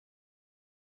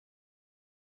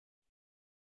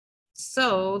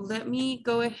So let me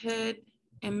go ahead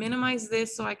and minimize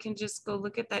this so I can just go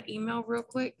look at that email real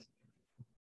quick,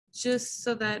 just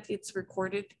so that it's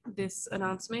recorded, this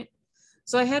announcement.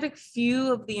 So I had a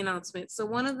few of the announcements. So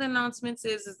one of the announcements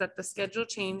is that the schedule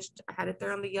changed. I had it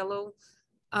there on the yellow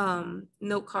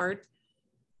note card,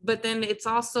 but then it's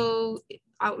also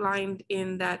outlined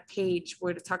in that page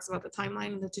where it talks about the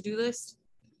timeline and the to-do list.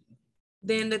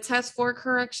 Then the test 4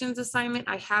 corrections assignment,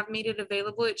 I have made it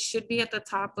available. It should be at the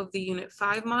top of the Unit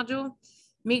 5 module.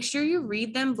 Make sure you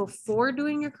read them before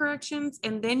doing your corrections,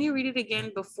 and then you read it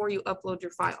again before you upload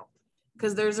your file,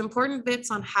 because there's important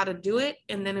bits on how to do it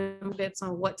and then bits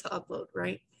on what to upload,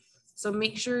 right? So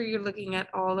make sure you're looking at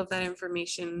all of that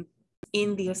information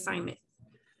in the assignment.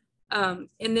 And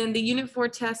then the Unit 4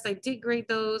 test, I did grade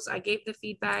those. I gave the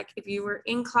feedback. If you were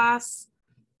in class,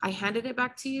 I handed it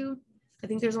back to you. I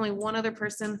think there's only one other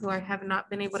person who I have not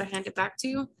been able to hand it back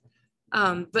to.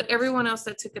 But everyone else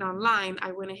that took it online,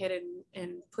 I went ahead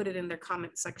and put it in their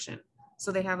comment section.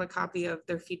 So they have a copy of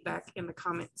their feedback in the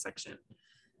comment section.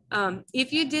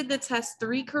 If you did the test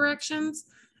 3 corrections,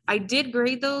 I did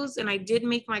grade those and I did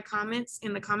make my comments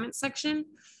in the comment section.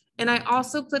 And I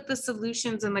also put the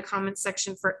solutions in the comment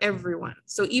section for everyone.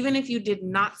 So even if you did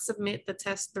not submit the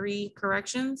test 3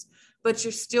 corrections, but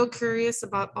you're still curious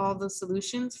about all the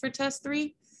solutions for test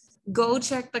 3, go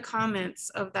check the comments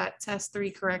of that test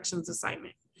 3 corrections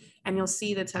assignment and you'll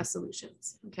see the test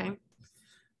solutions, okay?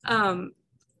 And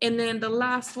then the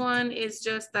last one is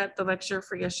just that the lecture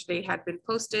for yesterday had been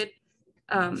posted.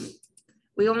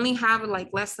 We only have like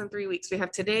less than 3 weeks. We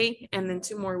have today and then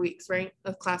 2 more weeks, right,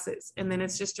 of classes. And then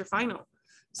it's just your final.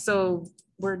 So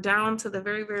we're down to the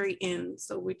very, very end.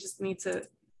 So we just need to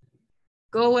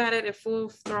go at it at full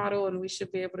throttle and we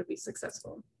should be able to be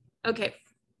successful. Okay.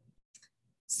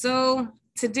 So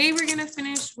today we're gonna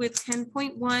finish with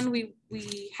 10.1.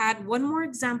 We had one more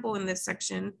example in this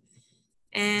section.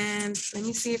 And let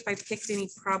me see if I picked any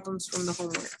problems from the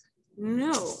homework.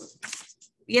 No.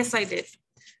 Yes, I did.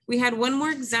 We had one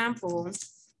more example.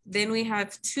 Then we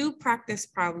have 2 practice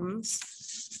problems,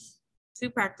 3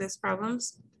 practice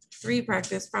problems.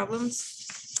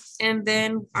 And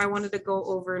then I wanted to go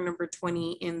over number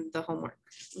 20 in the homework,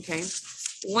 okay?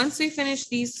 Once we finish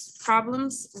these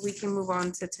problems, we can move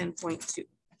on to 10.2,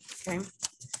 okay?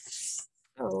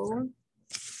 So,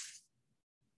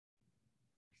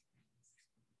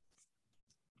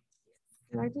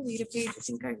 did I delete a page? I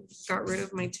think I got rid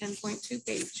of my 10.2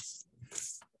 page.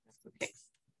 Okay.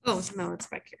 Oh, no, it's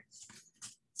back here.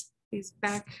 These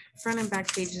front and back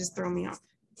pages throw me off.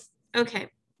 Okay.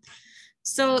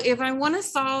 So if I want to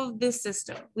solve this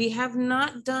system, we have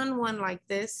not done one like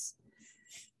this.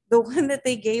 The one that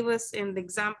they gave us in the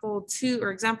example 2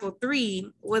 or example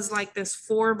 3 was like this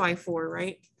 4x4,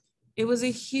 right? It was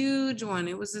a huge one.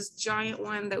 It was this giant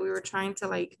one that we were trying to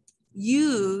like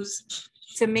use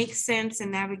to make sense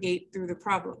and navigate through the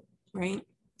problem, right?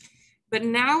 But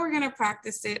now we're going to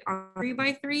practice it on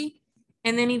 3x3.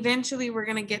 And then eventually we're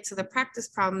going to get to the practice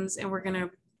problems and we're going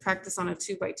to practice on a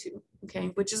 2x2, okay?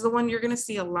 Which is the one you're going to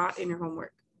see a lot in your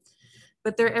homework.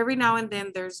 But there, every now and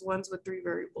then there's ones with 3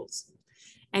 variables.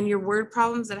 And your word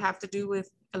problems that have to do with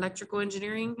electrical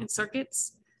engineering and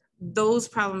circuits, those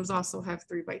problems also have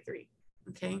 3x3,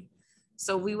 okay?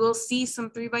 So we will see some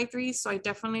 3x3. So I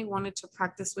definitely wanted to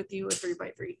practice with you a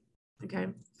 3x3, okay?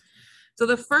 So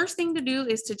the first thing to do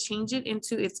is to change it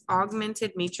into its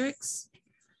augmented matrix.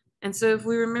 And so if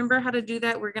we remember how to do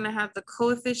that, we're gonna have the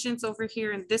coefficients over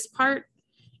here in this part,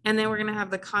 and then we're gonna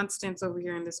have the constants over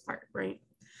here in this part, right?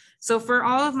 So for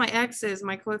all of my x's,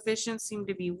 my coefficients seem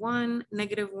to be 1,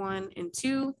 -1, and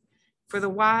 2. For the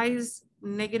y's,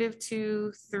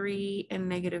 -2, 3, and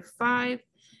 -5.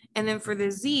 And then for the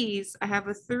z's, I have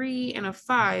a 3 and a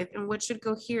 5. And what should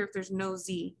go here if there's no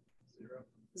z?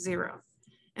 0.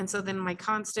 And so then my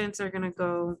constants are gonna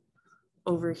go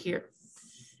over here.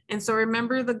 And so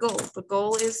remember the goal. The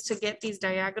goal is to get these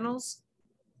diagonals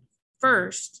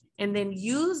first and then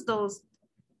use those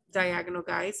diagonal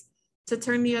guys to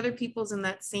turn the other peoples in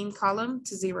that same column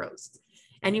to zeros.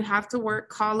 And you have to work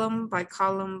column by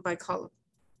column by column,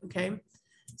 okay?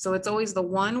 So it's always the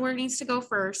one where it needs to go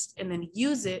first and then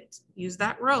use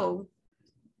that row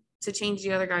to change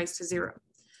the other guys to 0.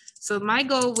 So my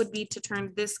goal would be to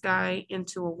turn this guy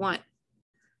into a 1.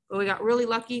 But we got really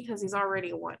lucky because he's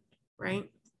already a 1,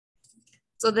 right?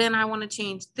 So then I want to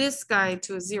change this guy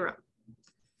to a 0.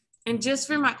 And just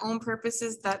for my own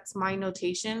purposes, that's my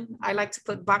notation. I like to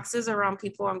put boxes around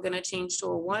people I'm going to change to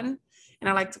a 1. And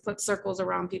I like to put circles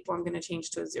around people I'm going to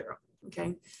change to a 0.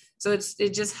 Okay. So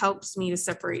it just helps me to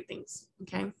separate things.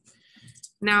 Okay.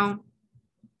 Now,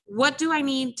 what do I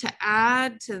need to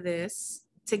add to this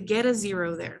to get a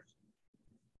 0 there.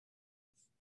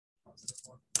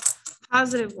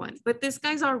 +1, but this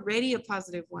guy's already a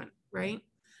 +1, right?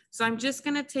 So I'm just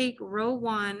gonna take row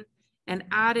 1 and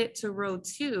add it to row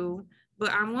 2,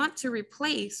 but I want to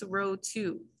replace row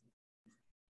 2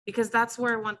 because that's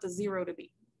where I want the 0 to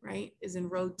be, right? Is in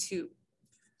row 2.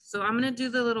 So I'm gonna do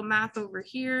the little math over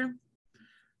here.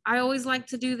 I always like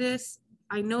to do this.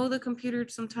 I know the computer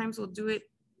sometimes will do it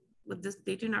with this.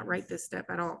 They do not write this step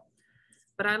at all,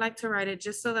 but I like to write it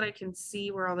just so that I can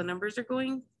see where all the numbers are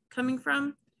coming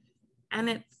from. And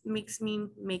it makes me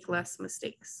make less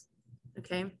mistakes,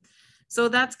 okay? So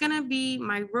that's gonna be,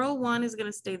 my row 1 is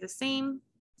gonna stay the same.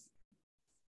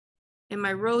 And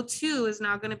my row 2 is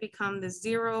now gonna become the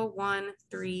 0, 1,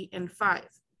 3, and 5.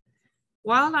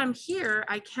 While I'm here,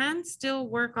 I can still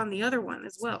work on the other one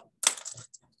as well.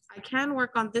 I can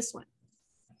work on this one.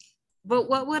 But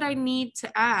what would I need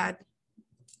to add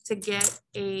to get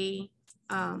a,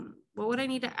 what would I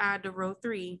need to add to row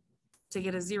 3 to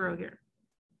get a 0 here?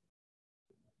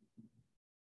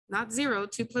 Not 0,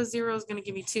 2 plus 0 is gonna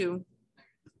give me 2,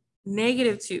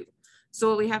 -2. So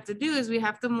what we have to do is we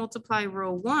have to multiply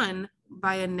row 1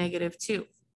 by a -2.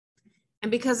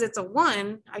 And because it's a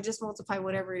 1, I just multiply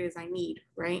whatever it is I need,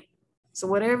 right? So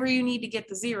whatever you need to get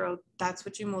the 0, that's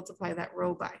what you multiply that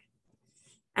row by.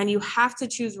 And you have to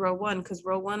choose row 1 because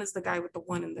row 1 is the guy with the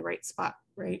 1 in the right spot,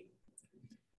 right?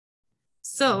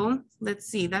 So let's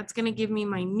see, that's gonna give me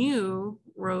my new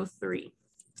row 3.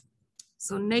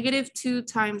 So -2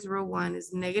 times row 1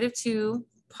 is -2,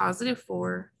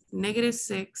 +4,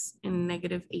 -6, and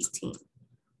 -18.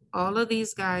 All of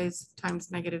these guys times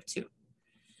 -2.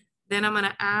 Then I'm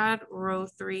gonna add row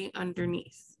 3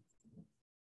 underneath.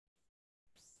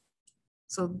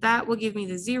 So that will give me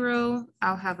the 0.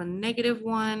 I'll have a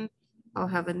 -1, I'll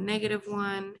have a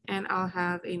 -1, and I'll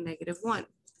have a -1.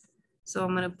 So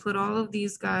I'm gonna put all of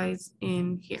these guys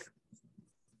in here.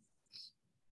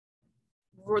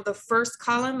 Where the first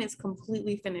column is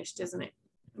completely finished, isn't it?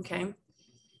 Okay.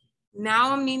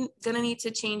 Now I'm gonna need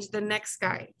to change the next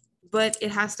guy, but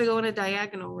it has to go in a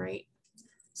diagonal, right?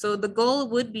 So the goal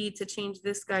would be to change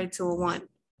this guy to a 1,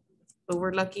 but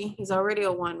we're lucky, he's already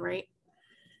a 1, right?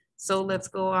 So let's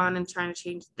go on and try to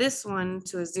change this one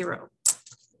to a 0.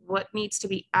 What needs to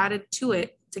be added to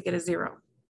it to get a 0?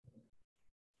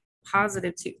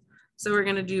 +2. So we're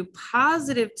gonna do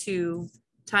 +2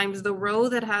 times the row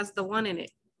that has the 1 in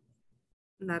it.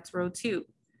 And that's row 2.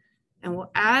 And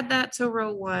we'll add that to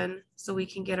row 1 so we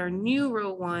can get our new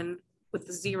row 1 with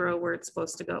the 0 where it's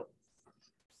supposed to go.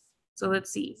 So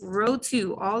let's see, row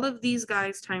 2, all of these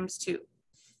guys times 2.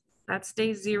 That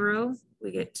stays 0. We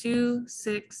get 2,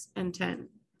 6, and 10.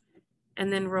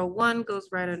 And then row 1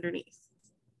 goes right underneath.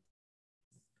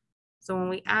 So when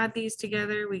we add these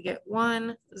together, we get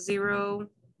 1, 0,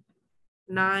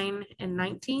 9, and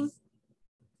 19.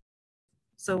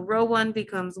 So row 1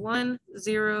 becomes 1,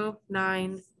 0,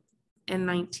 9, and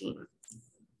 19.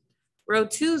 Row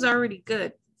 2 is already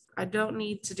good. I don't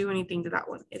need to do anything to that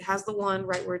one. It has the 1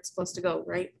 right where it's supposed to go,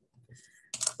 right?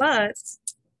 But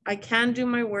I can do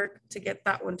my work to get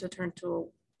that one to turn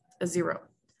to a 0.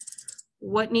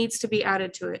 What needs to be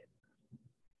added to it?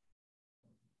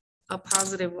 A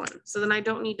 +1. So then I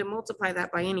don't need to multiply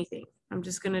that by anything. I'm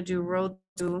just gonna do row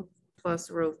 2 plus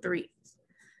row 3.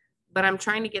 But I'm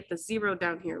trying to get the 0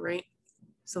 down here, right?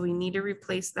 So we need to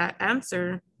replace that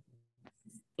answer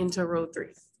into row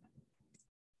 3.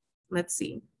 Let's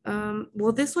see.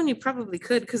 Well, this one you probably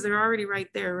could because they're already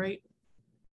right there, right?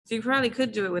 So you probably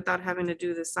could do it without having to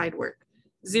do the side work.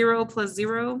 0 plus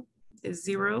 0 is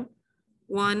 0.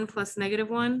 1 plus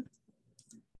 -1.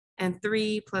 And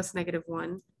 3 plus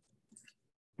 -1.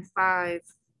 5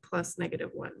 plus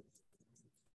 -1,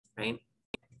 right?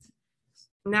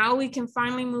 Now we can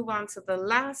finally move on to the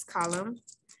last column.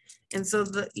 And so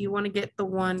you want to get the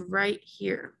 1 right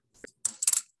here.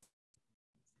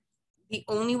 The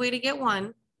only way to get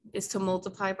 1 is to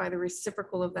multiply by the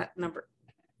reciprocal of that number,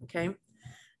 okay?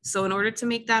 So in order to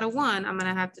make that a 1, I'm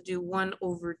gonna have to do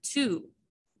 1/2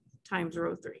 times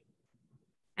row 3.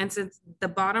 And since the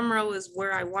bottom row is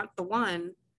where I want the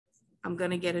 1, I'm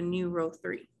gonna get a new row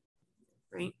 3,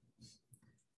 right?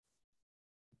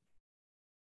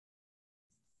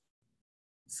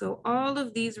 So all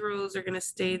of these rows are gonna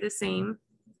stay the same.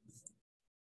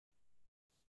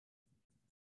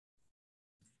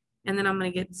 And then I'm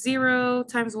gonna get 0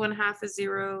 times 1/2 is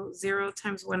 0, 0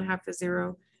 times 1/2 is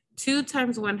 0, 2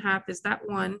 times 1/2 is that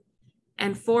 1,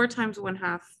 and 4 times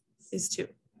 1/2 is 2,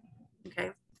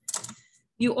 okay?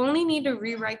 You only need to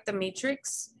rewrite the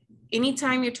matrix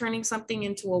anytime you're turning something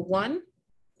into a 1,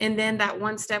 and then that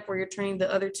one step where you're turning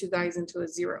the other 2 guys into a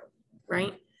 0,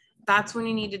 right? That's when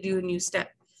you need to do a new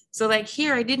step. So like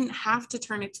here, I didn't have to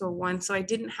turn it to a 1, so I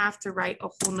didn't have to write a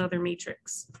whole nother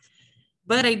matrix.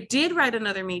 But I did write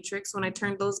another matrix when I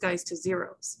turned those guys to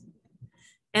zeros.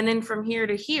 And then from here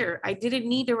to here, I didn't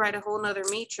need to write a whole nother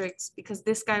matrix because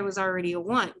this guy was already a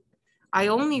 1. I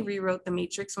only rewrote the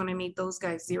matrix when I made those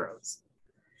guys zeros.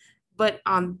 But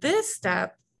on this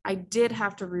step, I did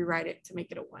have to rewrite it to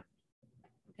make it a 1.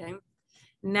 Okay.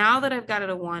 Now that I've got it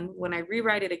a 1, when I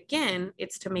rewrite it again,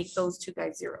 it's to make those two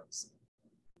guys zeros.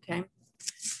 Okay.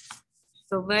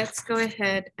 So let's go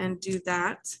ahead and do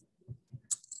that.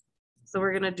 So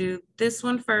we're going to do this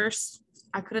one first.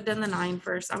 I could have done the 9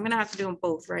 first. I'm going to have to do them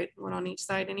both, right? One on each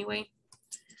side anyway.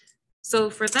 So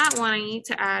for that one, I need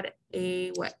to add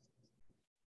a what?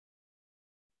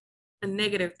 A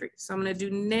 -3. So I'm going to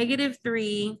do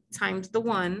 -3 times the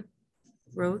 1,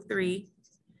 row 3,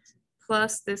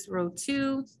 plus this row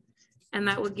 2, and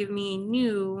that would give me a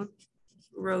new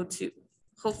row 2,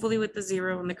 hopefully with the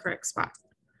 0 in the correct spot.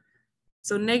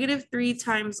 So -3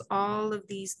 times all of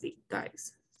these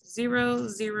guys. 0,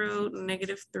 0,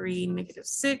 -3,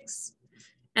 -6,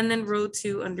 and then row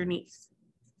 2 underneath.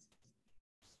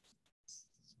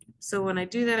 So when I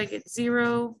do that, I get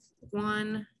 0,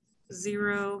 1,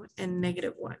 0, and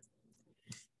 -1.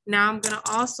 Now I'm going to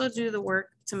also do the work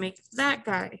to make that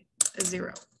guy a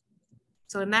 0.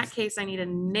 So in that case, I need a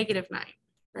 -9,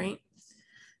 right?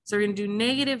 So we're going to do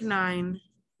 -9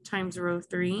 times row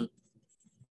 3,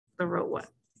 the row 1.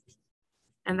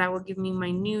 And that will give me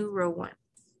my new row 1.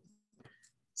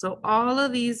 So all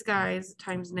of these guys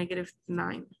times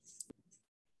 -9.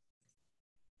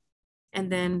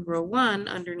 And then row 1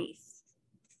 underneath.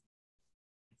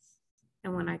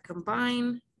 And when I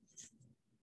combine,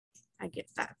 I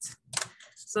get that.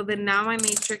 So then now my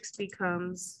matrix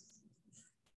becomes,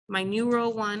 my new row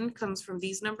 1 comes from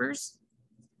these numbers.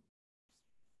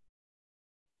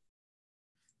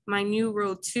 My new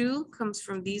row 2 comes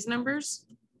from these numbers.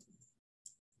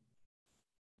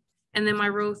 And then my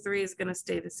row 3 is going to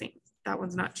stay the same. That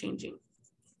one's not changing.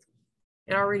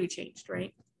 It already changed,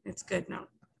 right? It's good now.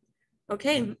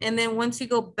 Okay, and then once you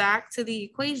go back to the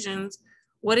equations,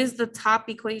 what is the top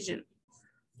equation?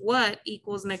 What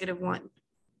equals -1?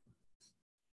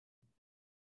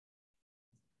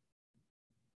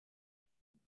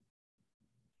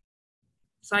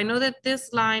 So I know that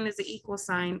this line is the equal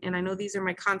sign, and I know these are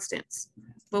my constants.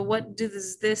 But what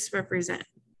does this represent?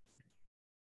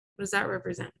 What does that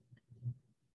represent?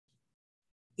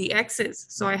 The x's.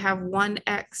 So I have one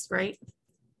x, right?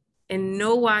 And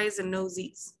no y's and no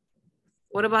z's.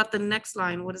 What about the next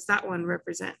line? What does that one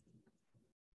represent?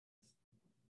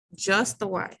 Just the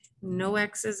y, no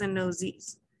x's and no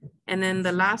z's. And then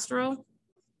the last row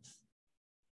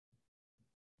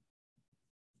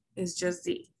is just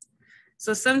z.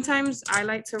 So sometimes I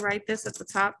like to write this at the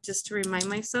top just to remind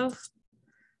myself.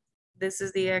 This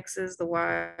is the x's, the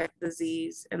y, the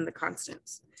z's, and the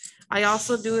constants. I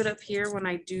also do it up here when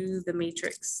I do the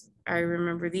matrix. I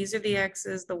remember these are the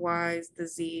x's, the y's, the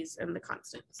z's, and the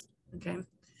constants, okay?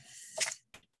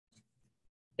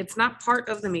 It's not part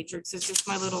of the matrix, it's just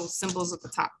my little symbols at the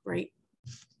top, right?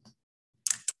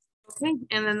 Okay,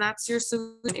 and then that's your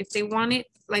solution. If they want it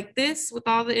like this with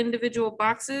all the individual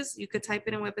boxes, you could type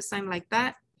it in WebAssign like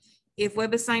that. If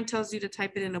WebAssign tells you to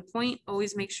type it in a point,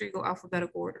 always make sure you go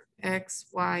alphabetical order, X,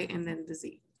 Y, and then the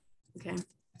Z, okay?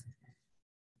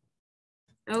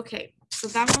 Okay, so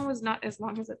that one was not as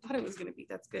long as I thought it was gonna be,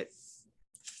 that's good.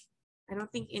 I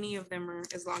don't think any of them are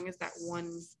as long as that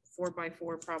one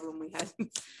 4x4 problem we had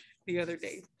the other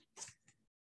day.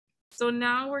 So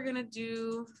now we're gonna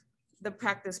do the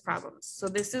practice problems. So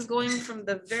this is going from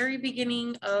the very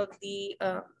beginning of the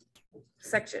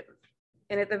section.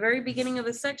 And at the very beginning of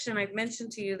the section, I've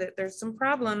mentioned to you that there's some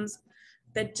problems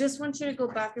that just want you to go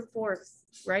back and forth,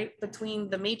 right? Between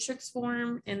the matrix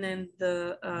form and then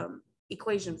the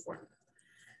equation form.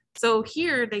 So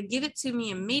here they give it to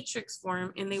me in matrix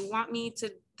form and they want me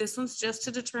to, this one's just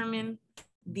to determine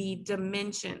the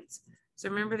dimensions. So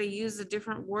remember they use a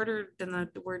different word than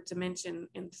the word dimension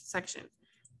in the section.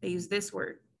 They use this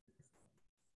word.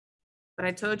 But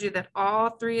I told you that all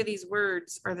three of these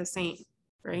words are the same,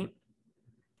 right?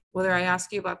 Whether I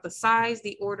ask you about the size,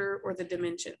 the order, or the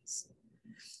dimensions.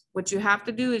 What you have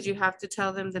to do is you have to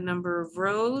tell them the number of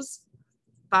rows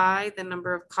by the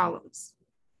number of columns.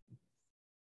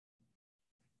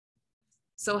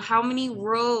 So how many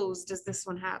rows does this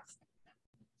one have?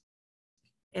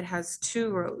 It has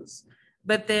 2 rows.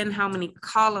 But then how many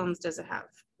columns does it have?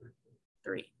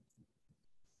 3.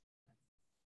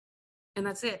 And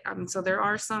that's it. So there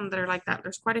are some that are like that.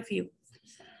 There's quite a few.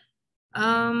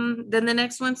 Then the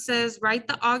next one says, write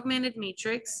the augmented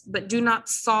matrix, but do not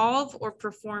solve or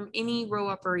perform any row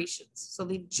operations. So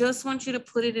they just want you to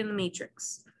put it in the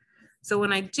matrix. So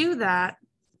when I do that,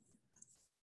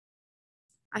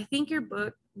 I think your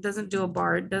book doesn't do a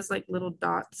bar, it does like little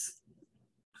dots.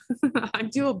 I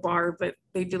do a bar, but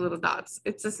they do little dots.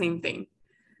 It's the same thing.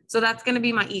 So that's going to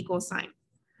be my equal sign.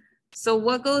 So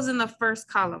what goes in the first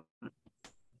column?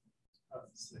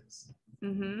 6.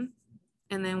 Mm-hmm.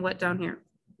 And then what down here?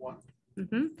 1.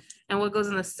 Mm-hmm. And what goes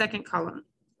in the second column?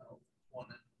 1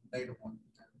 and -1.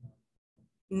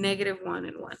 -1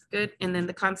 and 1. Good. And then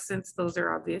the constants, those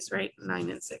are obvious, right? 9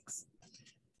 and 6.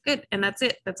 Good. And that's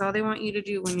it. That's all they want you to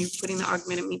do when you're putting the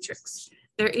augmented matrix.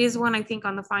 There is one, I think,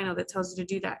 on the final that tells you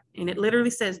to do that. And it literally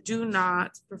says, do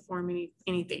not perform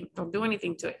anything. Don't do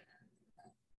anything to it.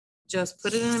 Just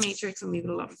put it in the matrix and leave it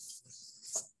alone.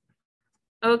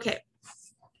 Okay.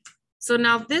 So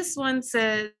now this one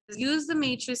says, use the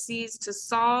matrices to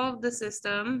solve the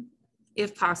system,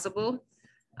 if possible.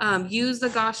 Use the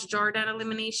Gauss-Jordan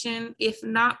elimination. If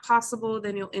not possible,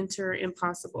 then you'll enter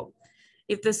impossible.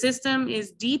 If the system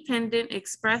is dependent,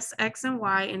 express X and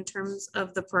Y in terms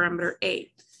of the parameter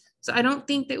A. So I don't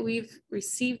think that we've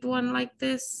received one like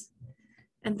this.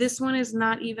 And this one is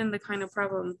not even the kind of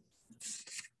problem.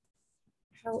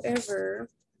 However,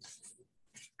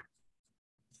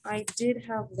 I did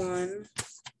have one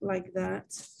like that.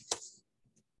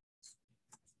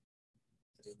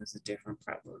 But it was a different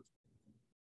problem.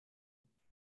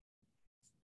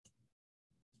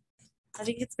 I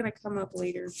think it's going to come up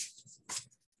later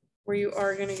where you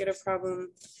are going to get a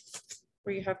problem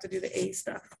where you have to do the A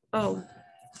stuff. Oh,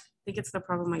 I think it's the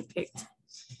problem I picked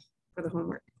for the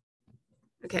homework.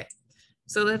 Okay,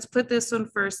 so let's put this one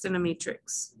first in a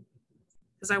matrix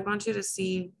because I want you to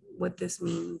see what this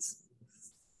means.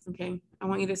 Okay, I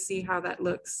want you to see how that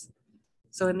looks.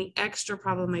 So in the extra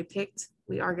problem I picked,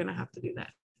 we are going to have to do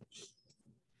that.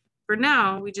 For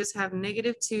now, we just have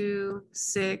 -2,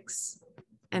 6,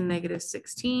 and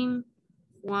 -16,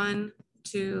 1,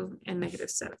 2, and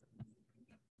 -7.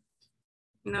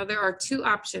 Now there are two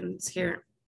options here.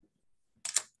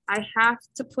 I have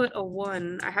to put a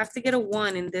 1. I have to get a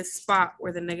 1 in this spot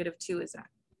where the -2 is at.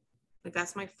 Like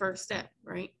that's my first step,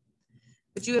 right?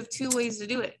 But you have two ways to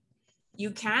do it.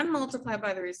 You can multiply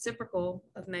by the reciprocal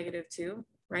of -2,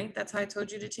 right? That's how I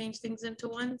told you to change things into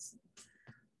ones.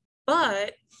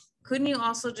 But couldn't you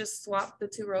also just swap the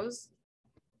two rows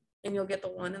and you'll get the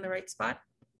 1 in the right spot,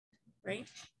 right?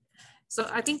 So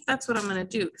I think that's what I'm going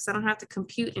to do because I don't have to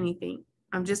compute anything.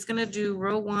 I'm just going to do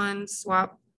row 1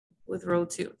 swap with row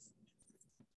 2.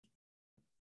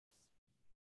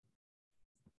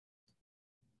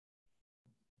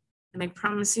 And I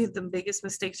promise you the biggest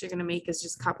mistakes you're going to make is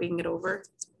just copying it over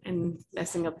and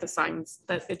messing up the signs.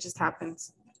 That it just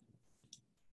happens.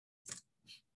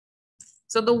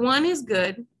 So the 1 is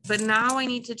good, but now I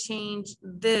need to change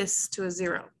this to a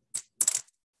 0.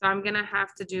 So I'm going to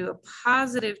have to do a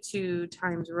 +2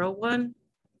 times row 1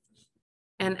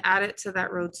 and add it to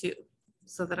that row 2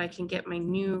 so that I can get my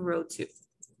new row 2.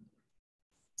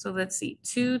 So let's see,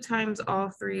 2 times all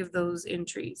 3 of those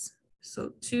entries. So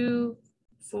 2,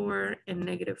 4, and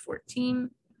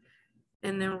 -14.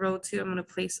 And then row 2, I'm going to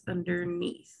place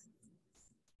underneath.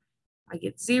 I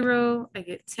get 0, I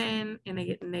get 10, and I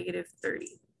get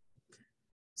 -30.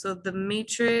 So the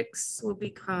matrix will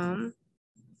become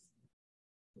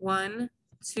 1,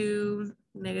 2,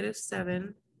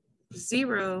 -7,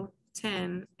 0,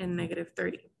 10, and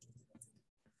 -30.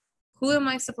 Who am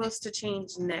I supposed to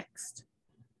change next?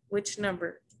 Which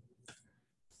number?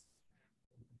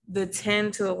 The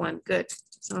 10 to a 1. Good.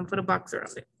 So I'm going to put a box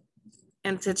around it.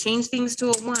 And to change things to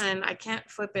a 1, I can't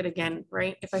flip it again,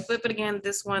 right? If I flip it again,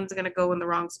 this one's going to go in the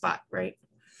wrong spot, right?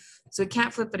 So we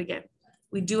can't flip it again.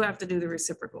 We do have to do the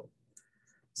reciprocal.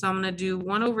 So I'm going to do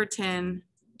 1/10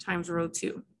 times row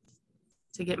 2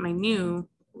 to get my new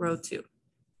row 2.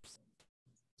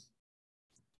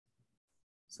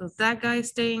 So that guy's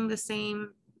staying the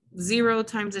same. 0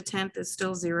 times a 10th is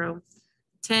still 0.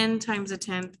 10 times a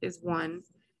 10th is 1.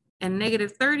 And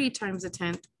 -30 times a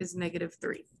 10th is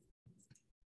 -3.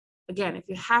 Again, if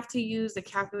you have to use the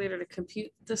calculator to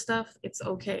compute the stuff, it's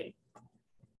okay.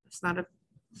 It's not a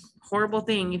horrible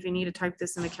thing if you need to type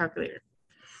this in the calculator.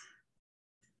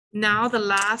 Now the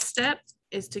last step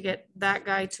is to get that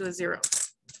guy to a 0.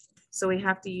 So we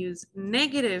have to use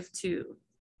 -2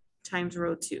 times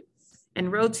row 2.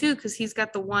 And row 2, because he's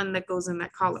got the 1 that goes in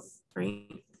that column,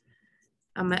 right?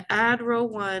 I'm going to add row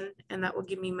 1, and that will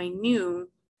give me my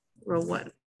new row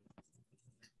 1.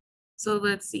 So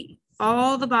let's see.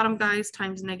 All the bottom guys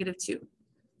times -2.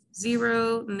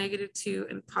 0, -2,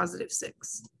 and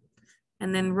 +6.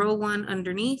 and then row 1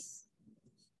 underneath.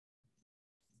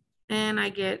 And I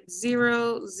get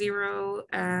 0, 0,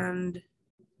 and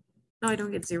no, I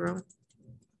don't get 0.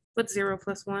 What's 0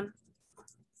 plus 1?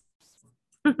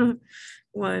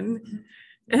 1.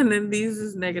 And then these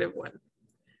is -1.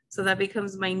 So that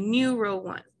becomes my new row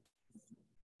 1.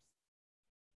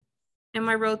 And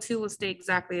my row 2 will stay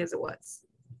exactly as it was.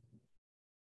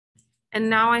 And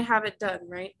now I have it done,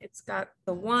 right? It's got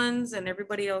the 1s and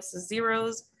everybody else's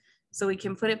 0s. So we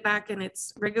can put it back in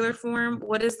its regular form.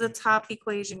 What is the top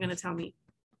equation going to tell me?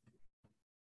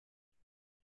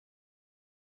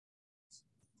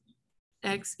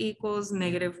 X equals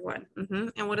 -1.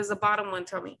 And what does the bottom one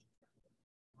tell me?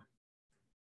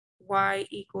 Y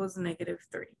equals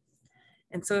 -3.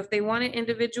 And so if they want it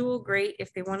individual, great.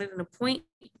 If they want it in a point,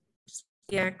 just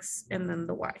the X and then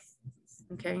the Y.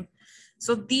 Okay.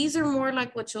 So these are more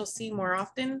like what you'll see more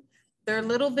often. They're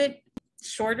a little bit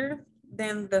shorter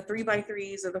than the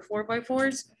 3x3s or the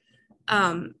 4x4s.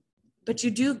 But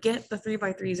you do get the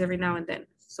 3x3s every now and then.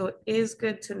 So it is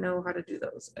good to know how to do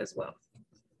those as well.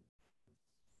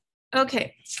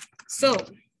 Okay, so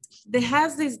it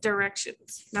has these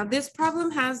directions. Now this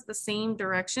problem has the same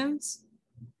directions.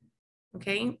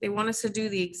 Okay, they want us to do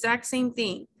the exact same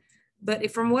thing. But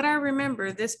if, from what I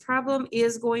remember, this problem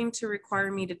is going to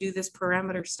require me to do this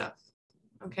parameter stuff.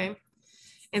 Okay,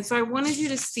 and so I wanted you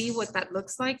to see what that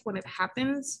looks like when it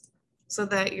happens so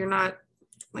that you're not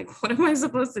like, what am I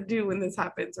supposed to do when this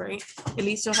happens, right? At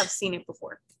least you'll have seen it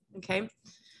before. Okay,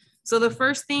 so the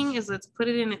first thing is, let's put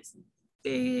it in its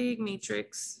big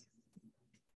matrix.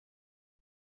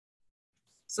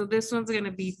 So this one's going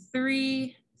to be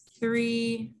 3,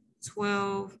 3,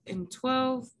 12, and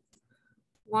 12,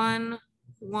 1,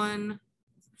 1,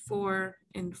 4,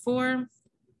 and 4,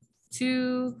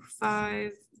 2,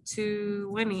 5, 2,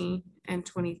 20, and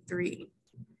 23,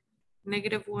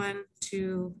 -1,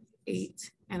 2,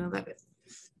 8, and 11.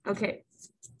 Okay.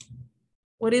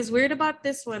 What is weird about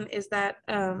this one is that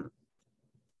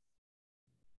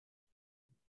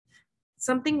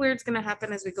something weird's going to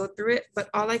happen as we go through it, but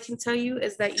all I can tell you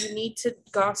is that you need to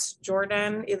Gauss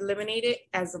Jordan eliminate it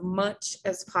as much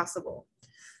as possible.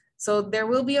 So there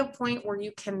will be a point where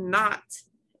you cannot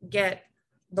get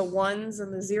the 1s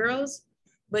and the 0s,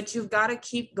 but you've got to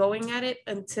keep going at it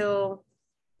until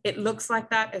it looks like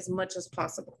that as much as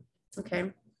possible.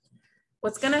 Okay.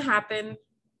 What's going to happen,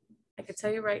 I can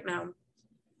tell you right now,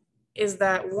 is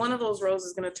that one of those rows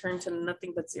is going to turn to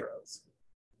nothing but 0s.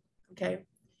 Okay.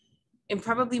 And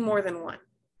probably more than one.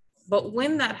 But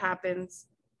when that happens,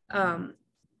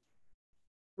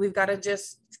 we've got to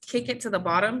just kick it to the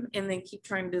bottom and then keep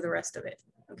trying to do the rest of it.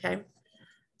 Okay.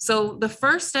 So the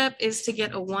first step is to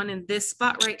get a 1 in this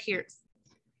spot right here.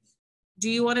 Do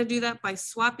you want to do that by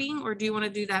swapping, or do you want to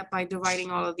do that by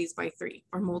dividing all of these by 3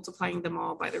 or multiplying them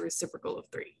all by the reciprocal of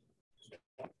 3?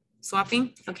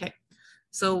 Swapping? Okay.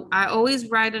 So I always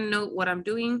write a note what I'm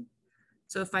doing.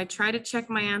 So if I try to check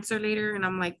my answer later and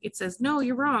I'm like, it says, no,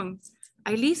 you're wrong,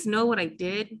 I at least know what I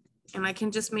did and I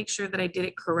can just make sure that I did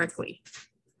it correctly.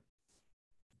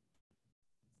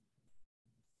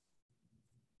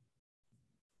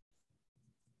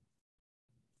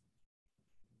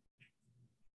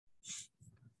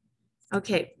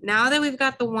 Okay, now that we've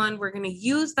got the 1, we're going to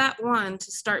use that 1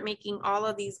 to start making all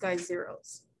of these guys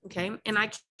 0s. Okay, and I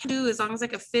can do, as long as I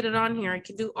can fit it on here, I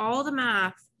can do all the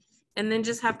math and then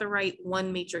just have to write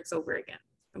 1 matrix over again.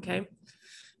 Okay,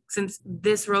 since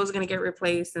this row is going to get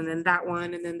replaced and then that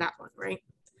one and then that one, right?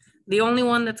 The only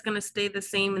one that's going to stay the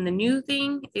same in the new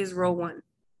thing is row 1,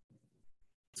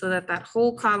 so that that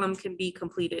whole column can be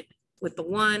completed with the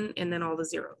 1 and then all the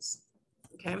 0s.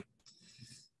 Okay,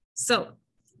 so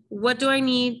what do I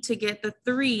need to get the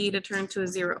 3 to turn to a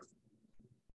 0?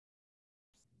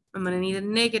 I'm going to need a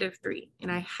 -3,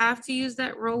 and I have to use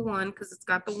that row 1 because it's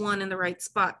got the 1 in the right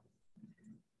spot,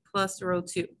 plus row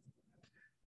 2.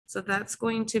 So that's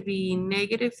going to be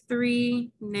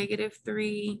 -3,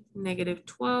 -3,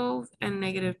 -12, and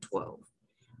 -12.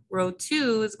 Row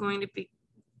 2 is going to be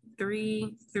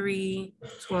 3, 3,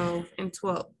 12, and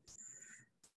 12.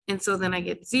 And so then I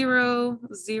get 0,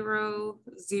 0,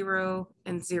 0,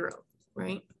 and 0,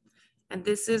 right? And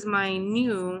this is my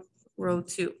new row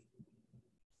 2.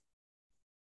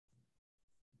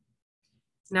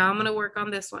 Now I'm going to work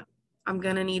on this one. I'm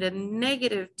going to need a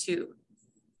 -2.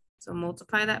 So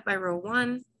multiply that by row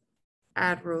 1,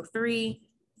 add row 3.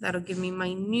 That'll give me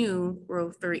my new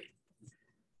row 3.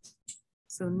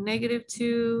 So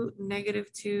 -2,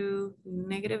 -2,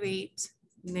 -8,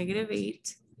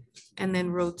 -8, and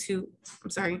then row 2, I'm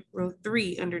sorry, row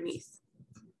 3 underneath.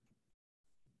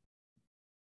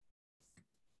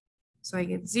 So I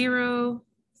get 0,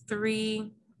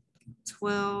 3,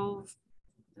 12,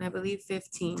 and I believe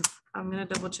 15. I'm gonna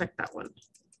double check that one.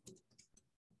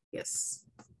 Yes,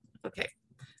 okay.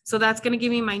 So that's gonna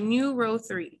give me my new row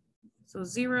 3. So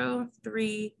 0,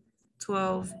 3,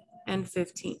 12, and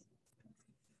 15.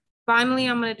 Finally,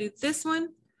 I'm gonna do this one,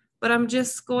 but I'm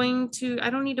just going to, I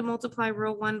don't need to multiply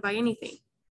row 1 by anything.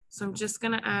 So I'm just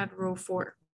gonna add row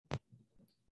 4.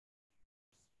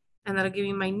 And that'll give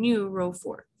me my new row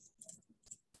 4.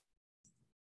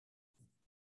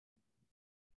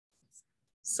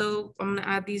 So I'm gonna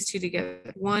add these two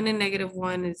together. 1 and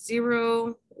 -1 is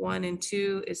 0, 1 and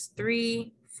 2 is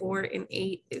 3, 4 and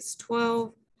 8 is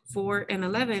 12, 4 and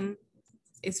 11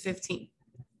 is 15,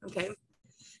 okay?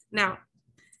 Now,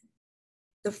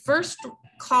 the first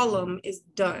column is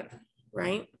done,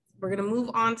 right? We're gonna move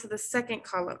on to the second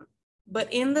column.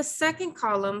 But in the second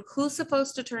column, who's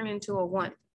supposed to turn into a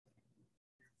 1?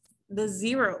 The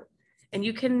 0. And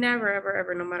you can never, ever,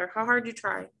 ever, no matter how hard you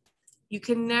try, you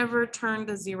can never turn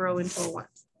the 0 into a 1,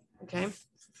 okay?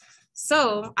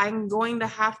 So I'm going to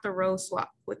have to row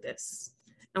swap with this.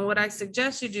 And what I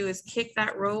suggest you do is kick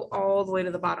that row all the way to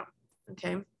the bottom,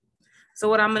 okay? So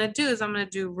what I'm gonna do is I'm gonna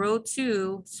do row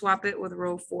 2, swap it with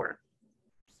row 4,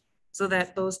 so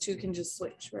that those two can just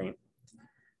switch, right?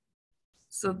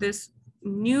 So this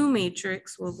new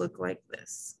matrix will look like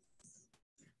this.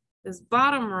 This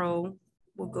bottom row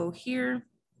will go here.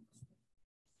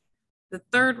 The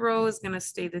third row is gonna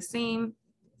stay the same.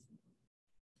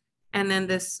 And then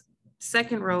this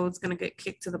second row is gonna get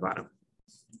kicked to the bottom.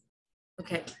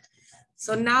 Okay,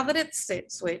 so now that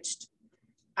it's switched,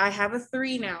 I have a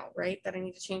 3 now, right? That I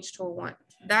need to change to a 1.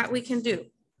 That we can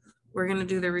do. We're gonna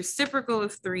do the reciprocal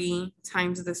of 3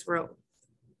 times this row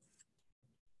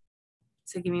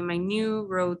to give me my new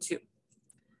row 2.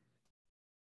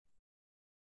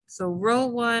 So row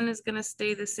 1 is gonna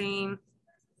stay the same.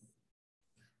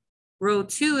 Row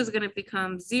 2 is gonna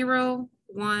become 0,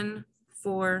 1,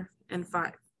 4, and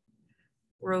 5.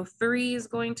 Row 3 is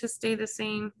going to stay the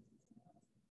same.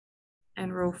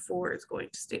 And row 4 is going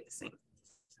to stay the same.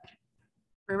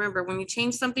 Remember, when you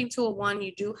change something to a 1,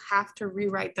 you do have to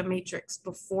rewrite the matrix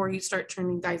before you start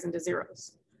turning guys into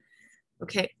zeros.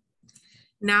 Okay,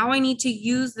 now I need to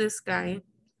use this guy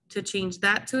to change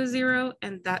that to a 0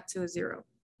 and that to a 0.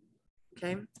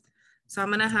 Okay, so I'm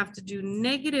gonna have to do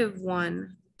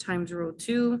 -1 times row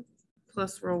 2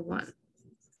 plus row 1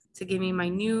 to give me my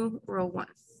new row 1.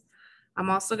 I'm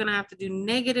also gonna have to do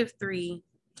 -3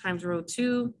 times row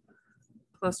 2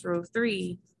 plus row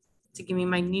 3 to give me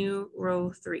my new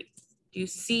row 3. Do you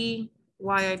see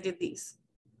why I did these?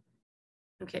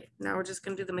 Okay, now we're just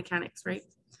gonna do the mechanics, right?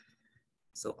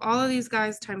 So all of these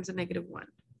guys times a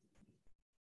 -1.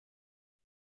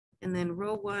 And then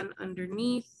row 1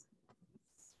 underneath.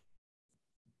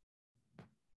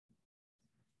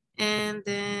 And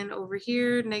then over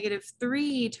here,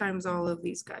 -3 times all of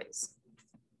these guys.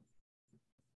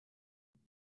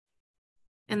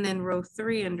 And then row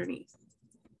 3 underneath.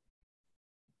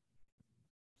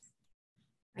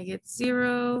 I get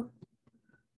 0,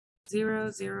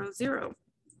 0, 0, 0.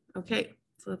 Okay,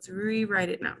 so let's rewrite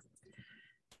it now.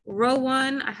 Row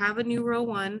 1, I have a new row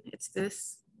 1. It's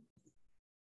this.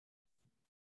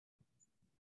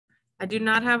 I do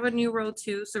not have a new row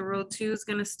 2, so row 2 is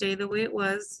going to stay the way it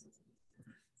was.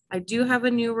 I do have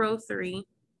a new row 3.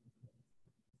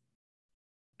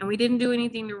 And we didn't do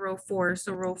anything to row 4,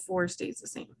 so row 4 stays the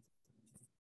same.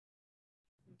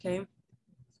 Okay.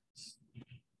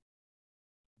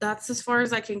 That's as far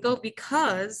as I can go,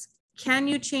 because can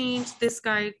you change this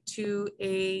guy to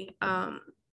a, can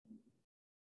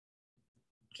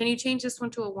you change this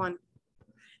one to a 1?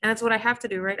 And that's what I have to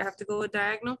do, right? I have to go with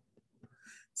diagonal.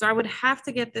 So I would have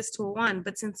to get this to a 1,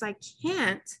 but since I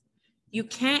can't, you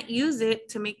can't use it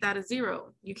to make that a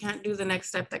 0. You can't do the next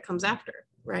step that comes after,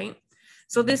 right?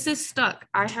 So this is stuck.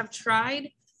 I have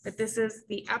tried, but this is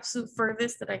the absolute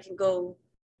furthest that I can go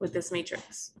with this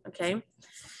matrix, okay?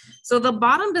 So the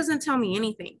bottom doesn't tell me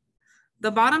anything.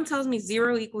 The bottom tells me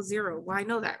 0 equals 0. Well, I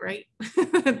know that, right?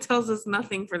 It tells us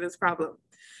nothing for this problem.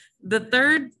 The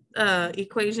third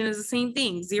equation is the same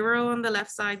thing. 0 on the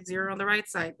left side, 0 on the right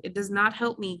side. It does not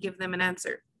help me give them an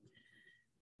answer.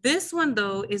 This one,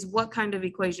 though, is what kind of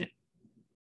equation?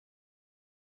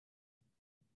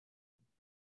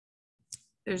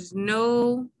 There's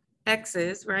no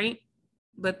x's, right?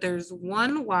 But there's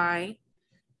one y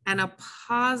and a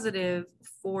positive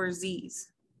 4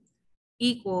 z's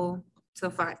equal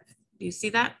to 5. Do you see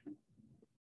that?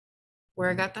 Where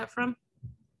I got that from?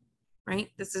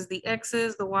 Right? This is the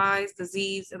x's, the y's, the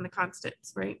z's, and the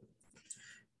constants, right?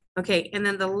 Okay, and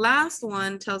then the last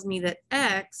one tells me that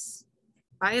x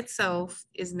by itself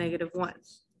is -1.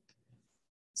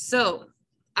 So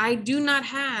I do not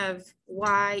have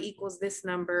y equals this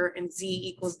number and z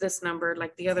equals this number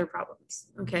like the other problems,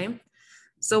 okay?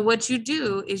 So what you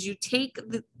do is you take,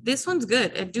 this one's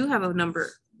good. I do have a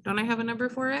number. Don't I have a number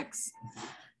for x?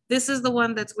 This is the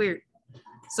one that's weird.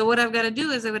 So what I've got to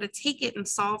do is I've got to take it and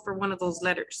solve for one of those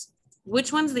letters.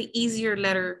 Which one's the easier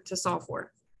letter to solve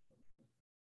for?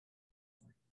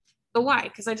 The y,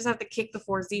 because I just have to kick the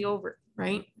 4z over,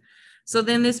 right? So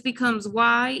then this becomes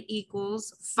y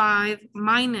equals 5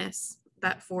 minus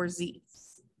that 4z,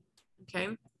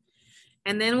 okay?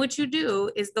 And then what you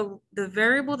do is the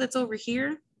variable that's over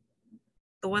here,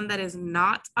 the one that is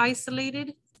not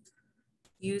isolated,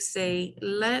 you say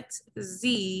let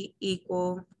z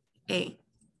equal a,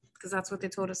 because that's what they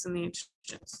told us in the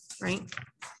instructions, right?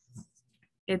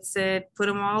 It said put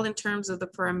them all in terms of the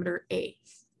parameter a,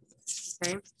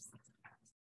 okay?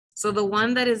 So the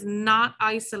one that is not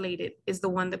isolated is the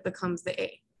one that becomes the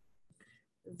a.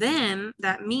 Then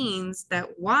that means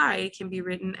that y can be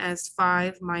written as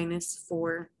 5 minus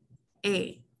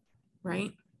 4a,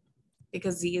 right?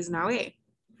 Because z is now a.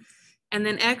 And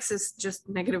then x is just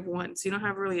 -1, so you don't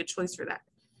have really a choice for that.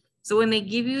 So when they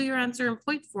give you your answer in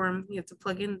point form, you have to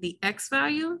plug in the x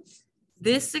value,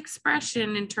 this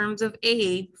expression in terms of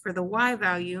a for the y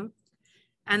value,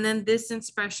 and then this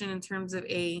expression in terms of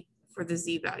a for the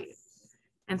z value.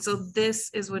 And so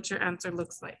this is what your answer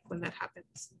looks like when that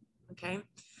happens, okay?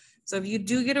 So if you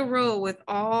do get a row with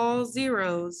all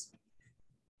zeros,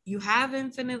 you have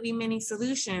infinitely many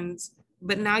solutions,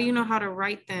 but now you know how to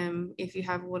write them if you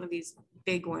have one of these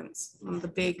big ones, one of the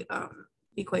big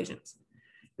equations.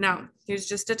 Now, here's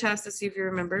just a test to see if you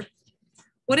remember.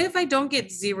 What if I don't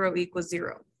get 0 equals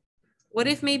 0? What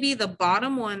if maybe the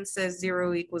bottom one says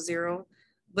 0 equals 0,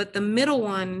 but the middle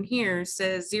one here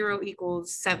says 0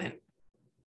 equals 7?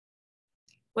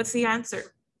 What's the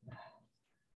answer?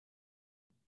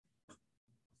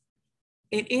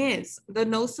 It is. The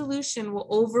no solution will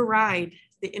override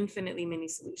the infinitely many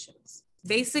solutions.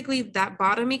 Basically, that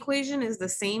bottom equation is the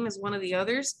same as one of the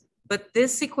others, but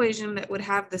this equation that would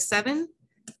have the 7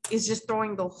 is just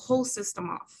throwing the whole system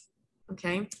off,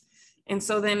 okay? And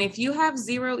so then if you have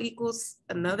 0 equals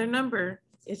another number,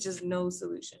 it's just no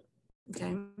solution,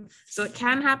 okay? So it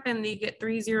can happen that you get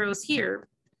 3 zeros here,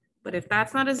 but if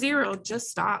that's not a 0, just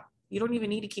stop. You don't even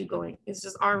need to keep going. It's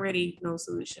just already no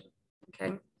solution,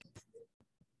 okay?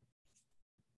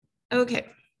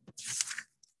 Okay,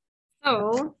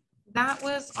 so that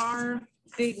was our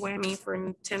big whammy for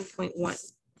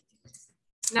 10.1.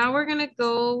 Now we're gonna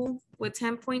go with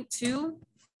 10.2,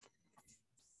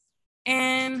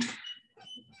 and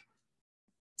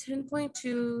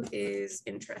 10.2 is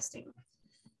interesting.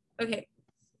 Okay,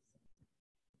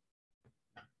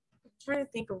 I'm trying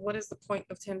to think of what is the point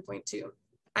of 10.2.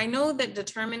 I know that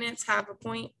determinants have a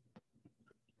point.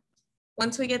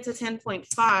 Once we get to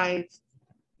 10.5,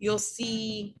 you'll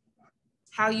see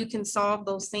how you can solve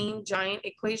those same giant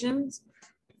equations,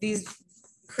 these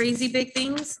crazy big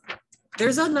things.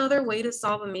 There's another way to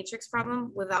solve a matrix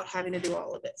problem without having to do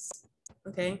all of this,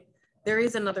 okay? There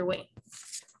is another way,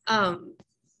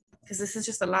 because this is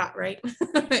just a lot, right?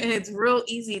 And it's real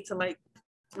easy to like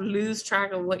lose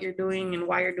track of what you're doing and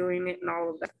why you're doing it and all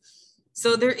of that.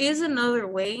 So there is another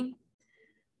way,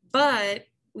 but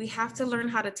we have to learn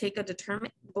how to take a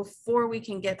determinant before we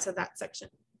can get to that section,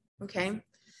 okay?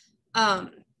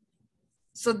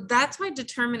 So that's why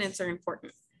determinants are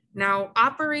important. Now,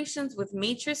 operations with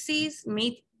matrices,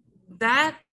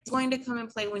 that's going to come in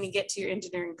play when you get to your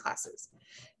engineering classes.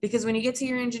 Because when you get to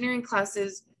your engineering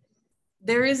classes,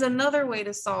 there is another way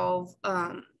to solve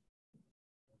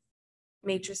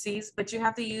matrices, but you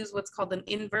have to use what's called an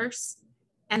inverse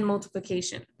and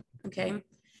multiplication, okay?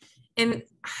 And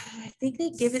I think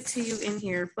they give it to you in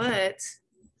here, but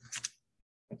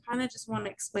I kind of just want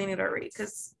to explain it already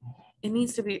because it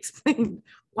needs to be explained.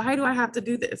 Why do I have to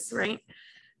do this, right?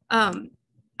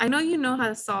 I know you know how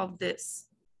to solve this.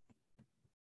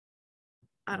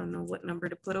 I don't know what number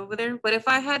to put over there, but if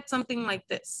I had something like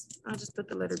this, I'll just put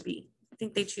the letter B. I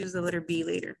think they choose the letter B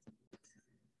later.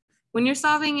 When you're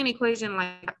solving an equation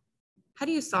like, how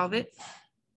do you solve it?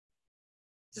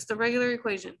 Just a regular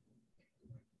equation.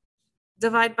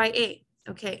 Divide by A,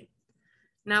 okay.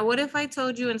 Now, what if I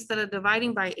told you instead of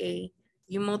dividing by A,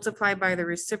 you multiply by the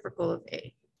reciprocal of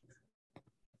A?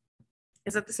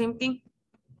 Is that the same thing?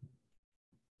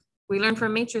 We learned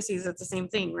from matrices, that's the same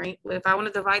thing, right? If I want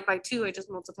to divide by 2, I just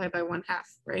multiply by 1/2,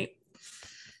 right?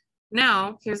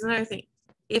 Now, here's another thing.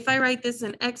 If I write this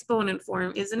in exponent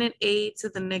form, isn't it a to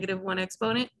the -1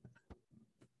 exponent?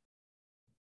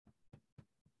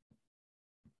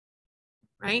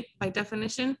 Right, by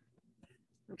definition,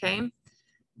 okay?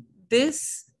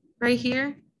 This right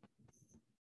here.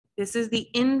 This is the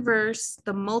inverse,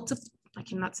 I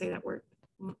cannot say that word,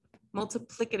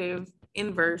 multiplicative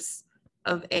inverse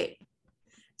of A.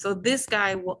 So this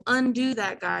guy will undo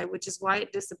that guy, which is why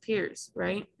it disappears,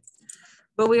 right?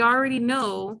 But we already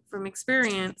know from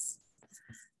experience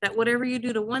that whatever you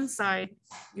do to one side,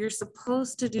 you're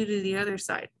supposed to do to the other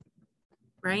side,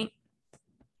 right?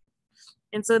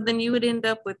 And so then you would end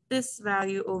up with this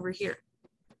value over here,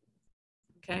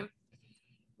 okay?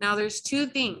 Now there's two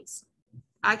things.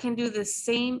 I can do the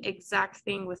same exact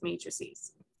thing with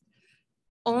matrices.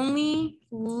 Only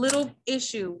little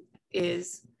issue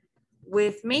is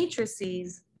with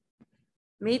matrices,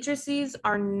 matrices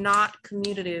are not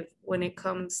commutative when it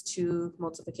comes to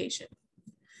multiplication.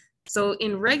 So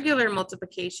in regular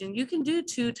multiplication, you can do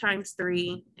 2 times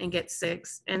 3 and get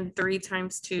 6, and 3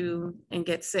 times 2 and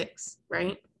get 6,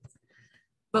 right?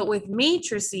 But with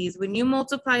matrices, when you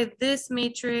multiply this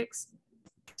matrix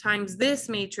times this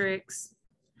matrix,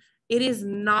 it is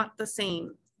not the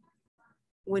same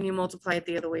when you multiply it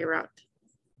the other way around.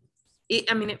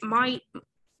 I mean, it might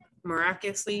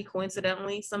miraculously,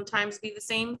 coincidentally, sometimes be the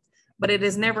same, but it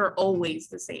is never always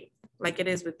the same, like it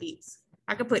is with these.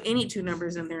 I could put any two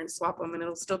numbers in there and swap them and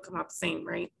it'll still come out the same,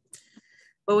 right?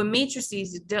 But with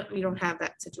matrices, you don't have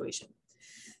that situation.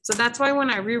 So that's why when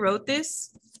I rewrote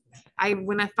this,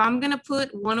 if I'm gonna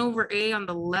put 1 over A on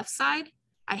the left side,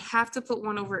 I have to put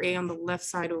 1 over A on the left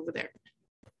side over there,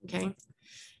 okay?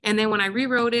 And then when I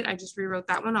rewrote it, I just rewrote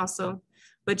that one also.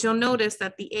 But you'll notice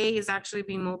that the A is actually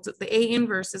being the A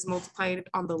inverse is multiplied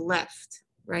on the left,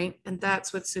 right? And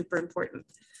that's what's super important.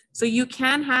 So you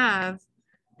can have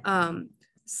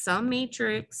some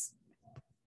matrix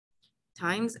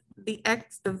times the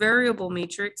variable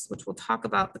matrix, which we'll talk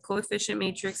about the coefficient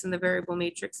matrix and the variable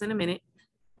matrix in a minute,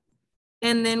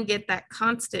 and then get that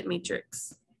constant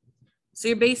matrix. So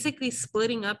you're basically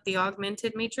splitting up the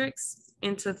augmented matrix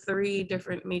into 3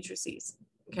 different matrices,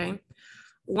 okay?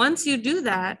 Once you do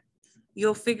that,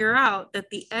 you'll figure out that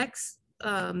the X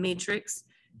matrix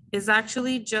is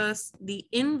actually just the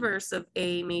inverse of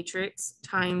A matrix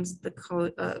times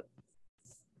the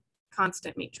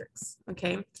constant matrix,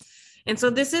 okay? And so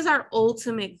this is our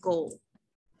ultimate goal,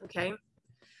 okay?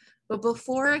 But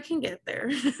before I can get there,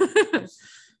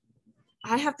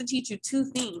 I have to teach you 2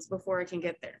 things before I can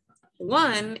get there.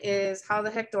 One is how the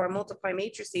heck do I multiply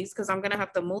matrices? Because I'm gonna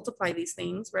have to multiply these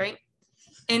things, right?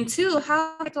 And 2,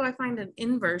 how do I find an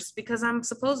inverse? Because I'm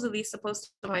supposedly supposed to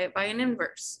divide it by an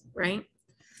inverse, right?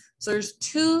 So there's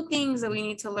 2 things that we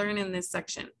need to learn in this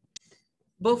section.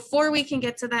 Before we can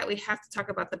get to that, we have to talk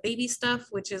about the baby stuff,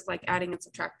 which is like adding and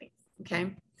subtracting,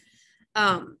 okay?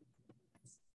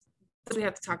 We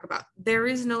have to talk about. There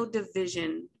is no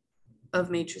division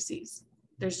of matrices.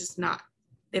 There's just not.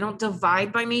 They don't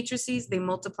divide by matrices, they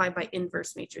multiply by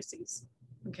inverse matrices,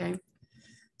 okay?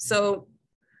 So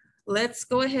let's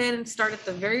go ahead and start at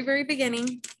the very, very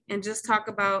beginning and just talk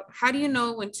about how do you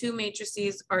know when 2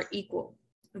 matrices are equal,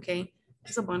 okay?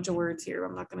 There's a bunch of words here.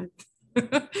 I'm not gonna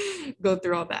go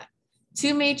through all that.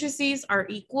 2 matrices are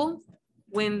equal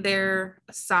when their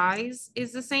size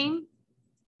is the same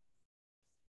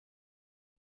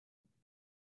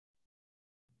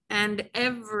and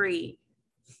every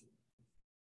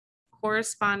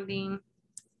corresponding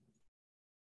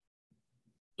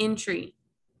entry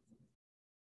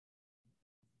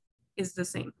is the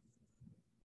same.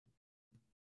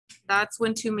 That's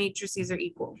when 2 matrices are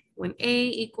equal. When A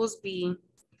equals B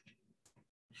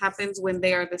happens when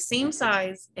they are the same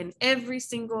size and every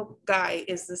single guy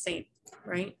is the same,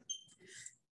 right?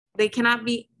 They cannot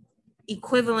be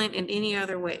equivalent in any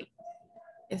other way.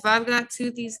 If I've got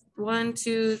these 1,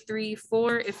 2, 3,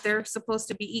 4, if they're supposed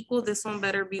to be equal, this one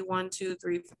better be 1, 2,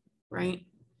 3, 4, right?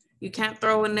 You can't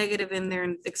throw a negative in there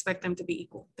and expect them to be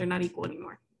equal. They're not equal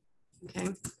anymore,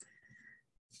 okay?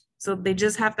 So they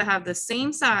just have to have the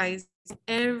same size.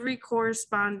 Every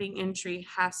corresponding entry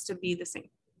has to be the same,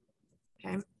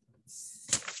 okay?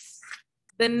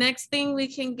 The next thing we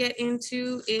can get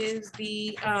into is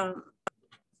the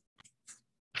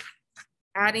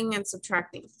adding and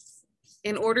subtracting.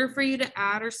 In order for you to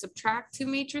add or subtract 2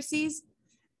 matrices,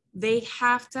 they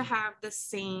have to have the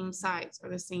same size or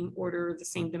the same order or the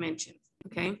same dimension,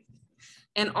 okay?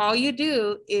 And all you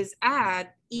do is add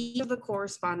each of the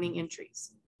corresponding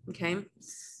entries, okay?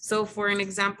 So for an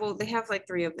example, they have like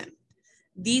 3 of them.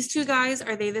 These 2 guys,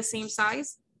 are they the same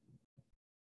size?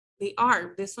 They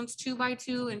are. This one's 2 by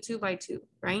 2 and 2 by 2,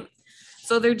 right?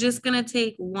 So they're just gonna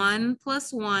take 1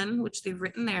 plus 1, which they've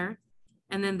written there,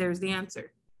 and then there's the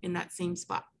answer in that same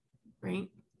spot, right?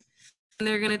 And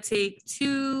they're gonna take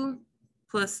 2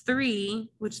 plus 3,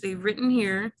 which they've written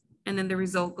here, and then the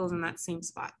result goes in that same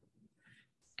spot,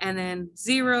 and then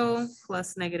 0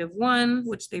 plus -1,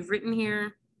 which they've written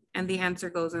here, and the answer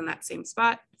goes in that same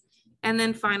spot. And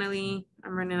then finally,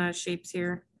 I'm running out of shapes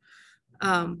here,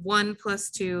 1 plus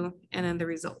 2, and then the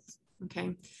result,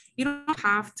 okay? You don't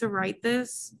have to write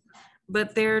this,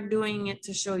 but they're doing it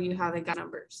to show you how they got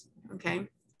numbers, okay?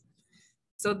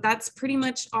 So that's pretty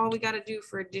much all we got to do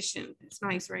for addition. It's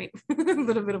nice, right? A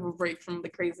little bit of a break from the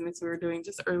craziness we were doing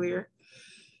just earlier.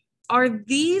 Are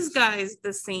these guys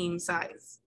the same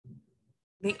size?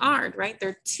 They are, right?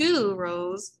 They're 2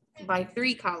 rows by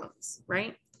 3 columns,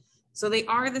 right? So they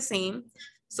are the same.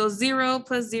 So 0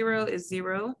 plus 0 is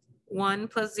 0. 1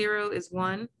 plus 0 is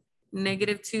 1.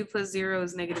 -2 plus 0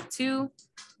 is -2.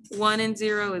 1 and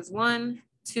 0 is 1.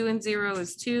 2 and 0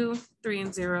 is 2. 3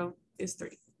 and 0 is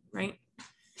 3, right?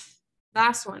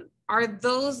 Last one. Are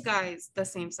those guys the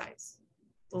same size?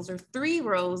 Those are 3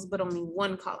 rows, but only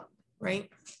 1 column, right?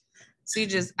 So you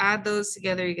just add those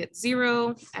together, you get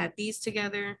 0, add these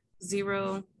together,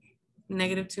 0,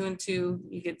 -2 and 2,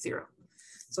 you get 0.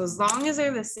 So as long as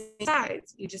they're the same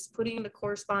size, you're just putting the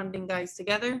corresponding guys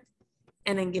together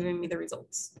and then giving me the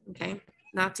results, okay?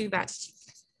 Not too bad.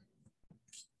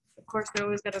 Of course, they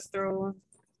always got to throw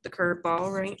the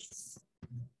curveball, right?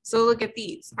 So look at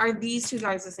these. Are these 2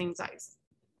 guys the same size?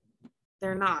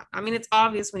 They're not. I mean, it's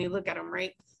obvious when you look at them,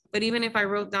 right? But even if I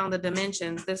wrote down the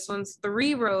dimensions, this one's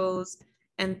 3 rows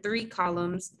and 3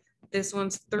 columns. This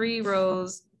one's 3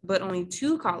 rows, but only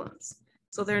 2 columns.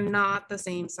 So they're not the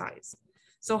same size.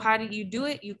 So how do you do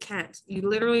it? You can't. You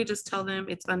literally just tell them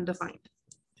it's undefined.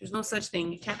 There's no such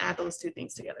thing. You can't add those 2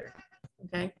 things together,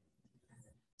 okay?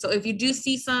 So if you do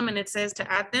see some and it says to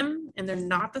add them and they're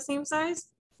not the same size,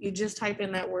 you just type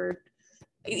in that word.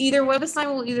 Either WebAssign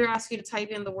will either ask you to type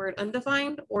in the word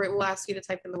undefined or it will ask you to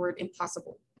type in the word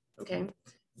impossible, okay?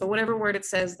 But whatever word it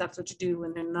says, that's what you do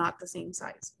when they're not the same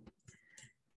size.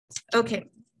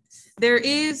 Okay, there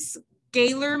is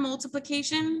scalar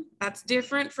multiplication. That's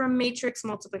different from matrix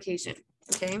multiplication,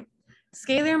 okay?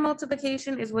 Scalar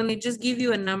multiplication is when they just give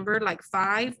you a number like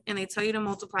 5 and they tell you to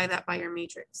multiply that by your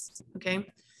matrix,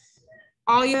 okay?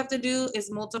 All you have to do is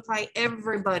multiply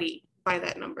everybody by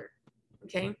that number,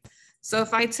 okay? So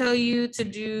if I tell you to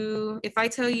do, do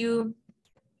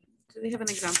they have an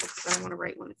example? Because I don't want to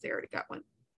write one if they already got one.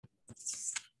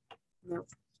 No,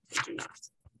 they do not.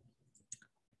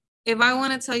 If I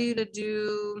want to tell you to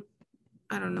do,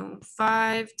 I don't know,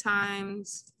 5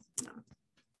 times, no,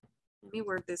 let me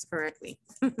word this correctly.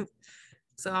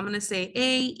 So I'm going to say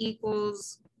A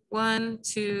equals 1,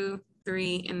 2,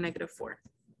 3, and -4.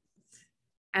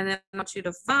 And then I want you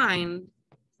to find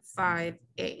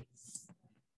 5A.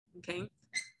 Okay.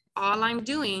 All I'm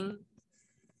doing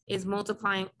is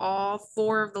multiplying all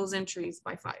 4 of those entries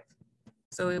by 5.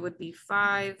 So it would be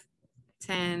 5,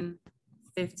 10,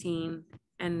 15,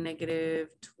 and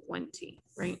 -20,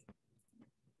 right?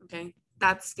 Okay.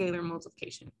 That's scalar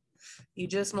multiplication. You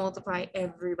just multiply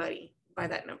everybody by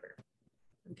that number.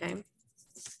 Okay.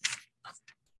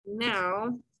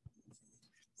 Now,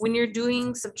 when you're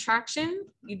doing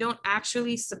subtraction, you don't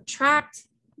actually subtract.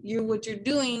 What you're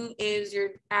doing is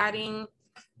you're adding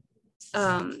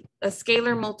a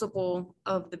scalar multiple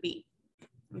of the b.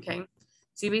 Okay.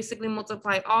 So you basically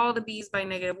multiply all the b's by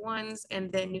 -1s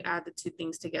and then you add the 2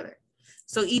 things together.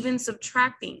 So even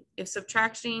subtracting, if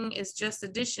subtracting is just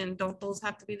addition, don't those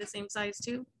have to be the same size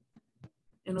too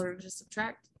in order to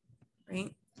subtract,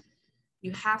 right?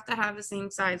 You have to have the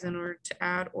same size in order to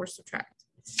add or subtract.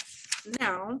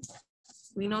 Now,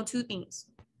 we know 2 things.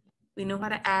 We know how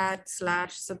to add /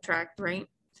 subtract, right?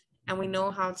 And we know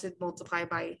how to multiply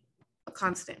by a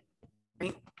constant,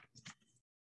 right?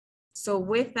 So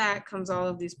with that comes all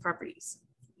of these properties.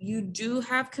 You do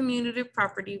have commutative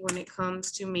property when it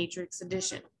comes to matrix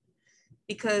addition,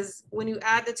 because when you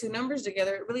add the 2 numbers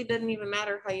together, it really doesn't even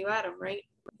matter how you add them, right?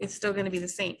 It's still going to be the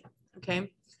same,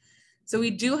 okay? So we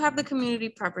do have the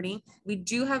commutative property. We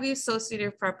do have the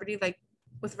associative property, like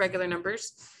with regular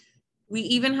numbers. We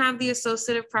even have the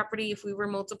associative property if we were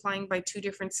multiplying by 2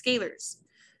 different scalars.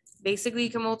 Basically, you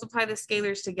can multiply the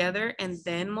scalars together and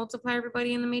then multiply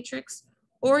everybody in the matrix,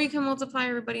 or you can multiply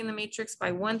everybody in the matrix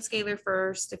by 1 scalar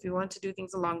first if you want to do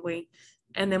things a long way,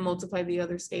 and then multiply the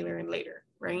other scalar in later,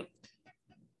 right?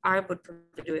 I would prefer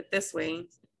to do it this way,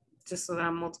 just so that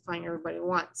I'm multiplying everybody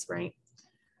once, right?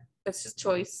 That's just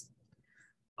choice.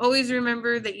 Always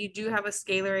remember that you do have a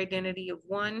scalar identity of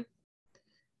 1.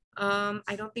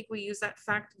 I don't think we use that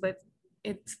fact, but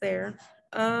it's there.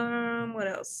 What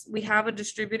else? We have a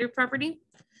distributive property.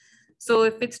 So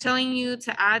if it's telling you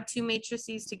to add 2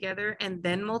 matrices together and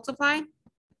then multiply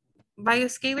by a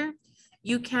scalar,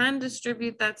 you can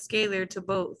distribute that scalar to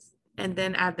both and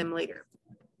then add them later.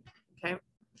 Okay.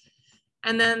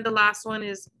 And then the last one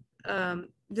is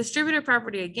distributive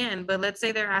property again, but let's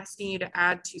say they're asking you to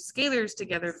add two scalars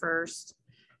together first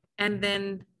and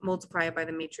then multiply it by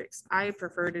the matrix. I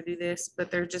prefer to do this,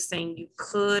 but they're just saying you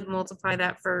could multiply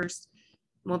that first,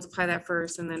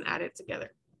 and then add it together.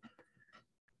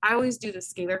 I always do the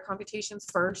scalar computations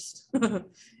first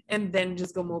and then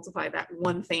just go multiply that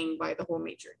one thing by the whole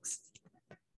matrix.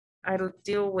 I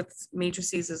deal with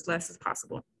matrices as less as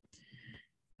possible.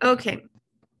 Okay,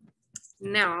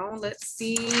 now let's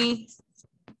see.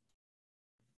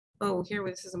 Oh, here,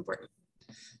 this is important.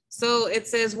 So it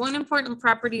says one important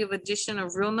property of addition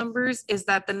of real numbers is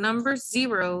that the number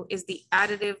 0 is the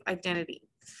additive identity.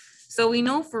 So we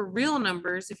know for real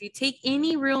numbers, if you take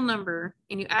any real number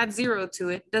and you add 0 to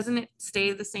it, doesn't it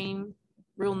stay the same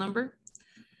real number?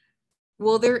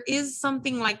 Well, there is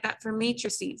something like that for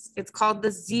matrices. It's called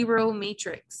the 0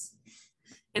 matrix.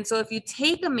 And so if you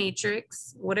take a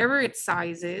matrix, whatever its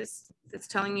size is, it's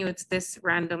telling you it's this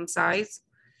random size,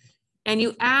 and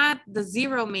you add the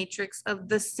 0 matrix of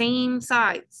the same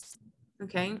size,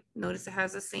 okay? Notice it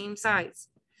has the same size.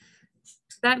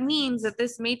 That means that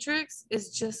this matrix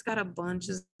is just got a bunch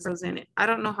of zeros in it. I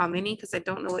don't know how many because I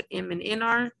don't know what M and N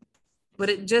are, but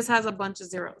it just has a bunch of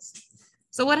zeros.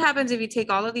 So what happens if you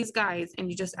take all of these guys and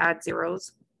you just add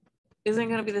zeros? Isn't it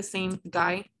going to be the same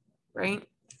guy, right?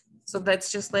 So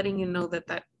that's just letting you know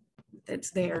that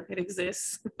that's there, it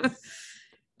exists.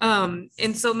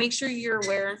 And so make sure you're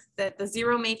aware that the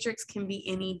 0 matrix can be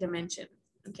any dimension,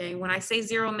 okay? When I say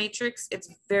 0 matrix, it's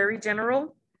very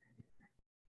general.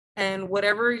 And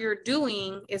whatever you're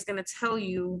doing is going to tell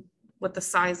you what the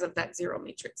size of that 0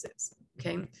 matrix is,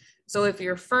 okay? So if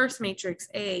your first matrix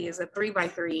A is a 3 by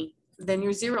 3, then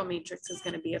your 0 matrix is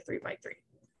going to be a 3 by 3,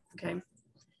 okay?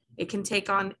 It can take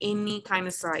on any kind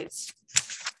of size.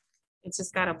 It's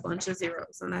just got a bunch of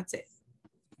zeros and that's it.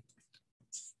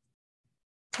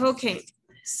 Okay,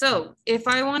 so if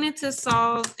I wanted to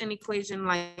solve an equation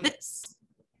like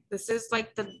this is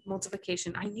like the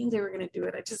multiplication. I knew they were going to do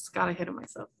it. I just got ahead of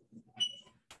myself.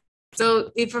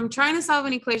 So if I'm trying to solve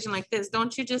an equation like this,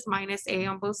 don't you just minus a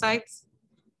on both sides,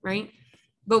 right?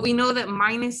 But we know that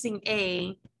minusing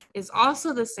a is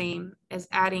also the same as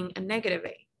adding a negative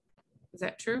a. Is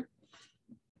that true?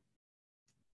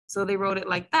 So they wrote it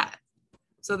like that.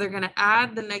 So they're going to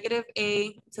add the negative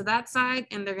a to that side,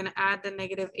 and they're going to add the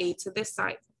negative a to this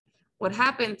side. What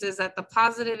happens is that the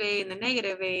positive a and the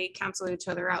negative a cancel each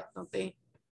other out, don't they?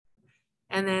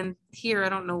 And then here, I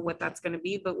don't know what that's going to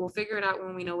be, but we'll figure it out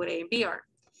when we know what a and b are.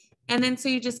 And then so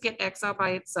you just get x out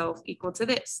by itself equal to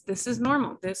this. This is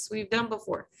normal. This we've done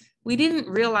before. We didn't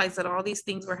realize that all these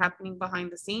things were happening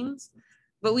behind the scenes,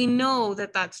 but we know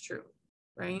that that's true,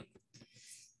 right?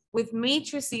 With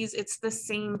matrices, it's the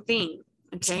same thing,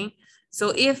 okay?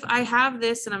 So if I have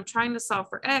this and I'm trying to solve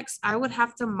for x, I would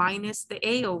have to minus the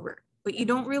a over, but you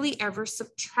don't really ever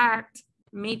subtract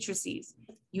matrices.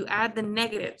 You add the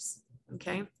negatives,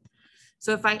 okay?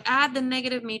 So if I add the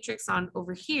negative matrix on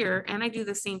over here and I do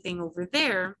the same thing over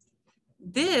there,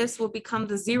 this will become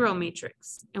the 0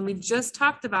 matrix. And we just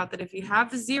talked about that if you have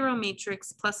the 0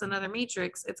 matrix plus another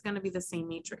matrix, it's going to be the same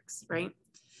matrix, right?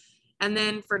 And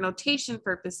then for notation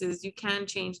purposes, you can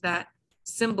change that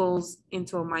symbols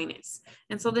into a minus.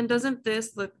 And so then doesn't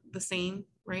this look the same,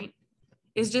 right?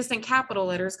 It's just in capital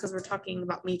letters because we're talking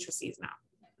about matrices now,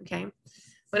 okay?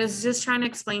 But it's just trying to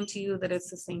explain to you that it's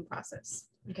the same process,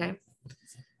 okay?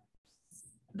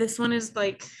 This one is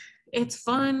like, it's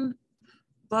fun,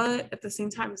 but at the same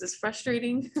time, it's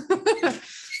frustrating.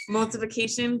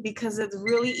 Multiplication, because it's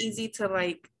really easy to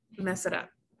like mess it up.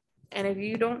 And if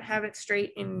you don't have it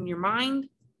straight in your mind,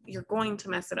 you're going to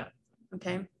mess it up,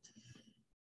 okay?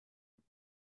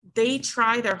 They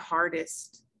try their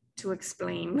hardest to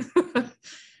explain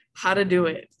how to do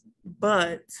it,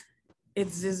 but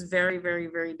it's just very, very,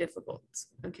 very difficult,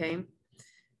 okay?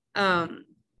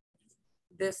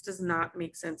 This does not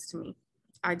make sense to me.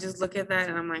 I just look at that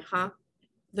and I'm like, huh?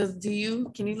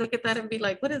 Can you look at that and be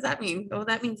like, what does that mean? Oh,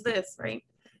 that means this, right?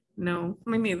 No,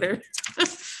 me neither.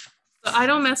 So I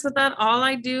don't mess with that. All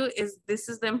I do is, this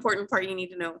is the important part you need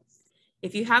to know.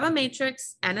 If you have a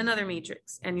matrix and another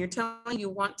matrix and you're telling you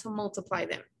want to multiply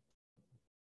them,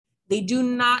 they do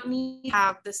not need to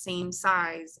have the same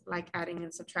size like adding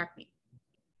and subtracting,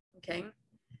 okay?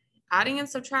 Adding and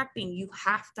subtracting, you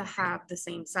have to have the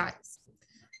same size.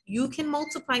 You can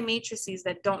multiply matrices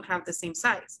that don't have the same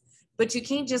size, but you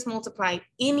can't just multiply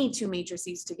any two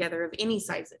matrices together of any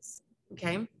sizes,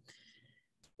 okay?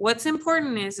 What's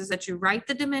important is that you write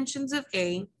the dimensions of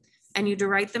A and you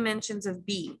write the dimensions of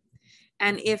B.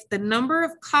 And if the number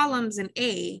of columns in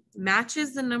A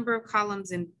matches the number of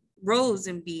columns in rows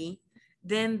in B,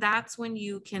 then that's when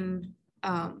you can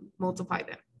multiply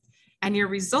them. And your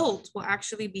result will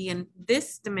actually be in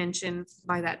this dimension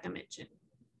by that dimension,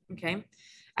 okay?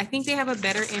 I think they have a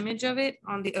better image of it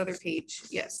on the other page.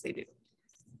 Yes, they do.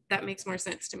 That makes more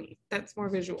sense to me. That's more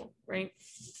visual, right?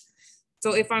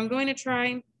 So if I'm going to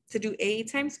try to do A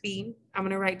times B, I'm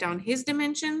gonna write down his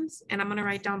dimensions and I'm gonna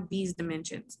write down B's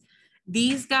dimensions.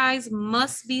 These guys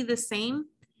must be the same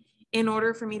in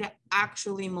order for me to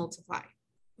actually multiply,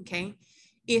 okay?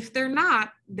 If they're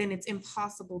not, then it's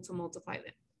impossible to multiply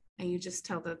them. And you just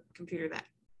tell the computer that,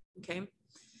 okay?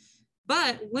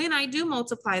 But when I do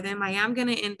multiply them, I am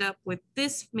gonna end up with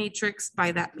this matrix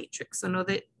by that matrix. So know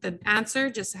that the answer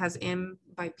just has M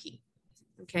by P,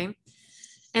 okay?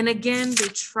 And again, they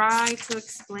try to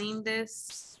explain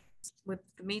this with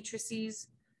the matrices,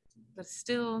 but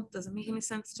still doesn't make any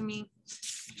sense to me.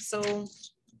 So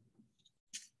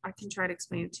I can try to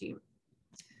explain it to you.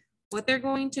 What they're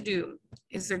going to do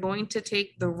is they're going to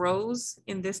take the rows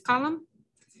in this column,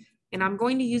 and I'm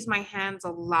going to use my hands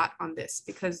a lot on this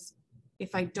because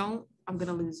if I don't, I'm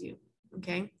gonna lose you,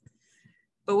 okay?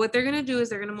 But what they're gonna do is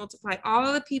they're gonna multiply all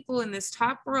of the people in this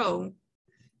top row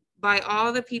by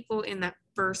all the people in that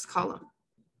first column.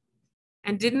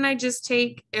 And didn't I just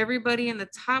take everybody in the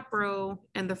top row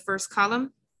and the first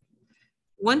column?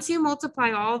 Once you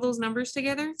multiply all those numbers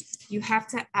together, you have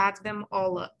to add them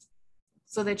all up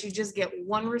so that you just get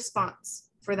one response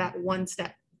for that one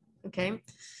step, okay?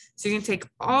 So you're gonna take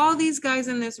all these guys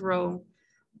in this row,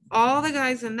 all the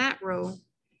guys in that row,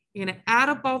 you're gonna add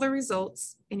up all the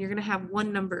results and you're gonna have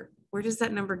one number. Where does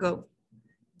that number go?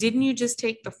 Didn't you just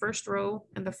take the first row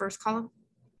and the first column?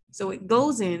 So it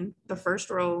goes in the first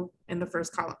row and the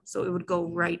first column. So it would go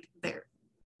right there,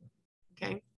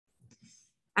 okay?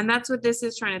 And that's what this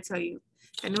is trying to tell you.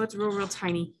 I know it's real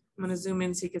tiny. I'm gonna zoom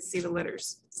in so you can see the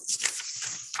letters.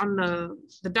 On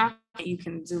the document, you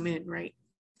can zoom in, right?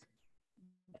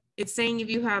 It's saying if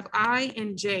you have I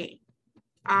and J,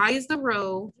 I is the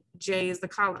row, J is the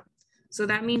column. So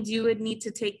that means you would need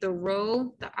to take the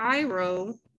row, the I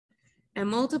row, and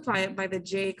multiply it by the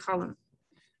J column.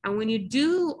 And when you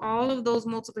do all of those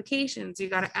multiplications, you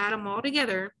got to add them all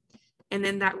together. And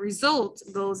then that result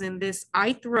goes in this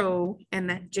ith row and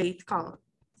that jth column.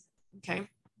 Okay.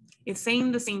 It's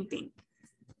saying the same thing.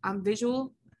 I'm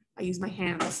visual. I use my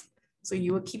hands. So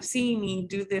you will keep seeing me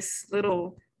do this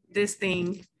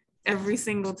thing every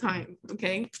single time.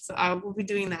 Okay. So I will be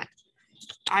doing that.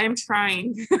 I am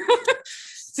trying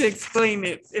to explain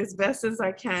it as best as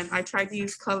I can. I tried to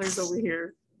use colors over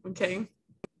here. Okay.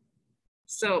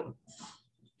 So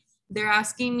they're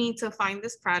asking me to find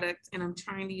this product and I'm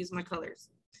trying to use my colors.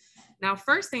 Now,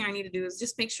 first thing I need to do is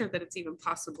just make sure that it's even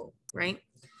possible, right?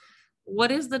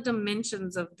 What is the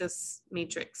dimensions of this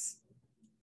matrix?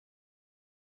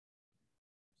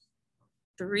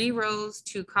 3 rows,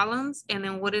 2 columns. And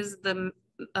then what is the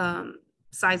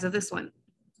size of this one?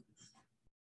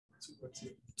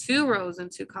 2 rows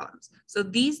and 2 columns. So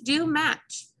these do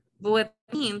match, but what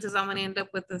it means is I'm gonna end up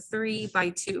with a 3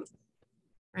 by 2.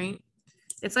 Right?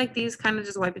 It's like these kind of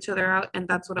just wipe each other out, and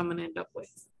that's what I'm gonna end up with,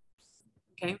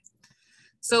 okay?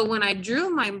 So when I drew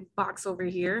my box over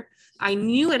here, I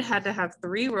knew it had to have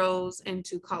 3 rows and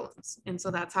 2 columns, and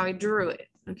so that's how I drew it,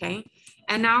 okay?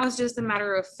 And now it's just a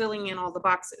matter of filling in all the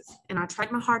boxes, and I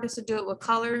tried my hardest to do it with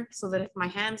color so that if my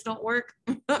hands don't work,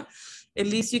 at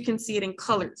least you can see it in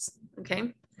colors,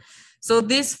 okay? So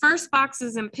this first box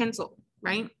is in pencil,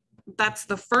 right? That's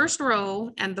the first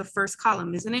row and the first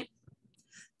column, isn't it?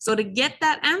 So to get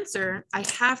that answer, I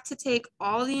have to take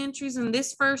all the entries in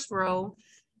this first row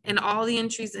and all the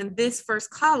entries in this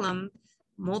first column,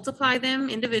 multiply them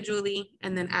individually,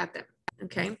 and then add them,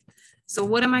 okay? So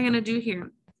what am I gonna do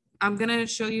here? I'm gonna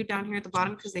show you down here at the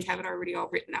bottom because they have it already all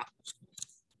written out.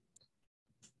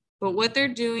 But what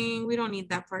they're doing, we don't need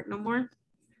that part no more,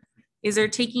 is they're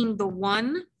taking the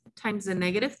 1 times the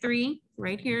 -3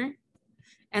 right here,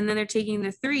 and then they're taking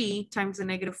the 3 times the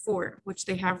 -4, which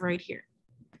they have right here.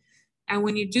 And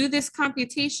when you do this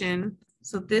computation,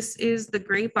 so this is the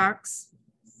gray box.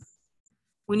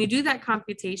 When you do that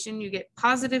computation, you get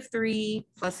 +3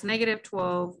 plus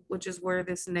 -12, which is where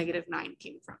this -9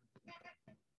 came from.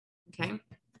 Okay.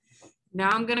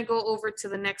 Now I'm gonna go over to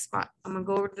the next spot. I'm gonna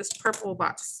go over to this purple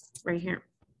box right here.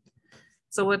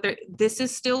 So this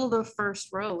is still the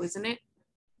first row, isn't it?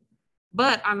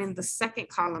 But I'm in the second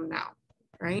column now,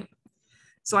 right?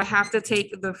 So I have to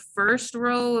take the first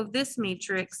row of this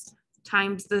matrix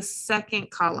times the second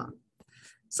column.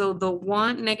 So the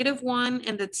 -1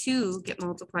 and the 2 get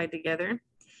multiplied together.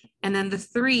 And then the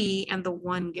 3 and the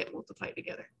 1 get multiplied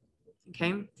together,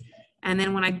 okay? And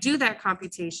then when I do that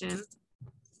computation,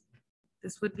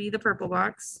 This would be the purple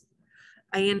box.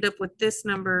 I end up with this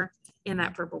number in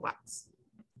that purple box.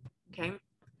 Okay.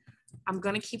 I'm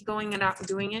going to keep going and out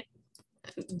doing it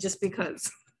just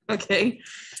because. Okay.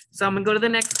 So I'm going to go to the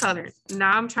next color.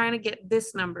 Now I'm trying to get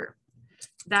this number.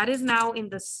 That is now in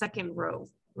the second row,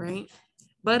 right?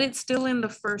 But it's still in the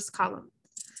first column.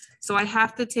 So I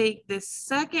have to take this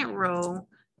second row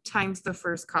times the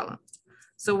first column.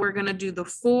 So we're going to do the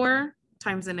 4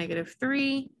 times the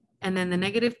 -3, and then the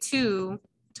 -2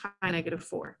 times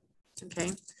 -4.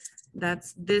 Okay,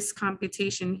 that's this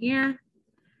computation here.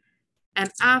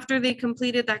 And after they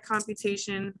completed that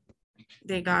computation,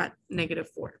 they got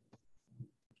 -4.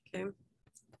 Okay.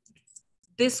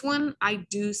 This one, I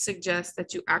do suggest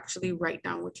that you actually write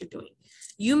down what you're doing.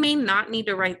 You may not need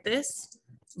to write this,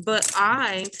 but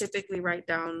I typically write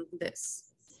down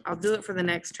this. I'll do it for the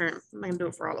next term. I'm gonna do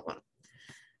it for all of them.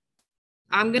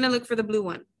 I'm gonna look for the blue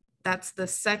one. That's the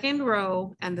second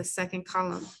row and the second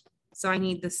column. So I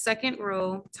need the second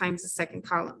row times the second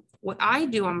column. What I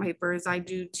do on paper is I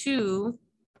do 2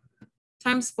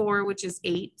 times 4, which is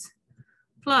 8,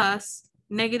 plus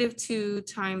 -2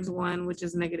 times 1, which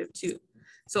is -2.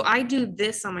 So I do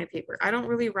this on my paper. I don't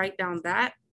really write down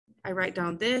that. I write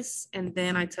down this, and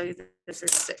then I tell you that this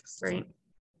is 6, right?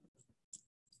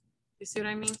 You see what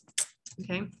I mean?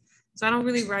 Okay. So I don't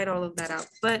really write all of that out,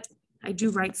 but I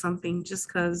do write something just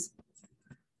because.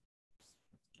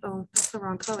 Oh, that's the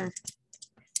wrong color.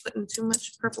 Putting too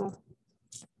much purple.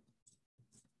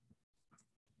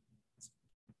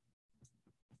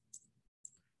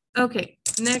 Okay,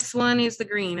 next one is the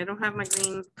green. I don't have my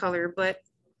green color, but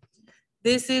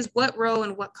this is what row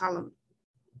and what column?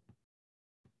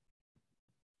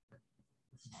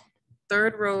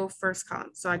 Third row, first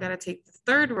column. So I got to take the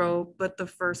third row, but the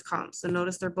first column. So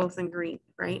notice they're both in green,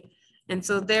 right? And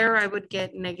so there I would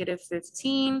get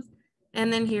 -15.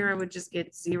 And then here I would just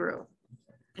get 0.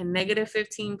 And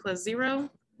 -15 plus 0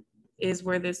 is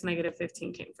where this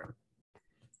 -15 came from.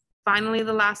 Finally,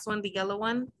 the last one, the yellow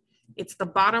one, it's the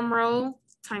bottom row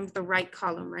times the right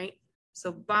column, right?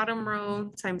 So bottom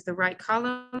row times the right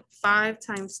column, 5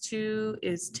 times 2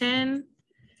 is 10.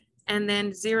 And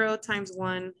then 0 times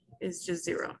 1 is just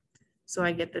 0. So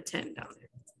I get the 10 down there,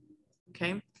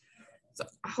 okay? So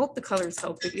I hope the colors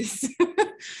help. It is.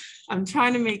 I'm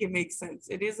trying to make it make sense.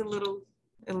 It is a little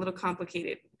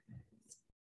complicated.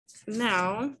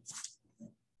 Now,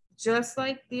 just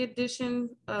like the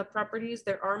addition properties,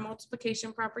 there are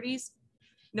multiplication properties.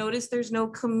 Notice there's no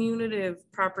commutative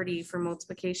property for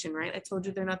multiplication, right? I told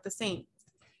you they're not the same.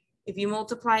 If you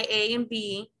multiply A and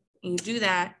B and you do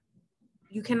that,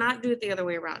 you cannot do it the other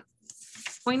way around.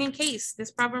 Point in case,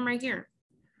 this problem right here.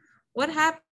 What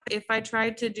happens if I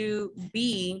tried to do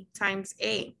B times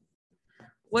A?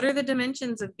 What are the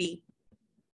dimensions of B?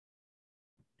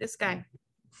 This guy,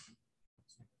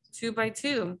 2 by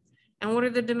 2. And what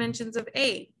are the dimensions of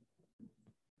A?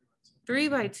 3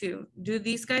 by 2. Do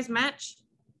these guys match?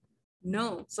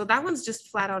 No. So that one's just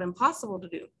flat out impossible to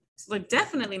do. So they're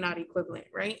definitely not equivalent,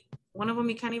 right? One of them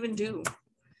you can't even do.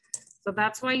 So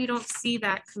that's why you don't see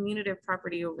that commutative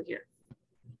property over here,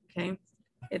 okay?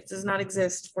 It does not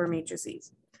exist for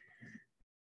matrices.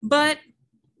 But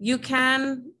you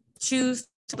can choose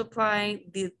to apply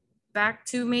the back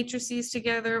 2 matrices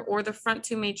together or the front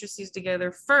 2 matrices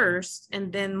together first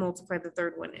and then multiply the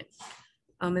third one in.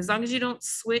 As long as you don't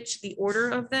switch the order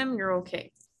of them, you're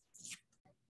okay.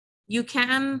 You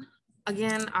can,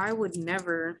 again, I would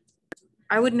never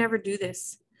do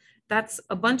this. That's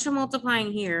a bunch of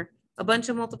multiplying here, a bunch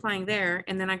of multiplying there,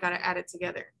 and then I gotta add it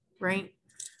together, right?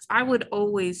 I would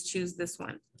always choose this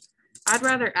one. I'd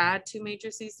rather add 2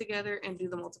 matrices together and do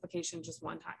the multiplication just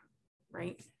one time,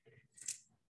 right?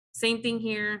 Same thing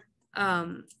here.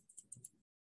 I'd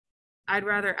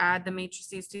rather add the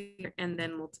matrices together and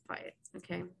then multiply it,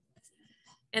 okay?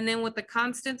 And then with the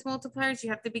constant multipliers, you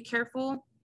have to be careful.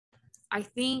 I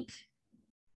think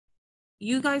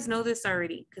you guys know this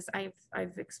already because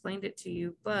I've explained it to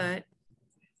you, but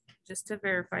just to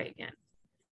verify again.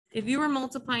 If you were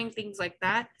multiplying things like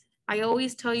that, I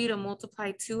always tell you to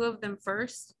multiply 2 of them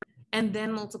first and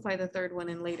then multiply the third one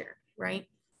in later, right?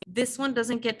 This one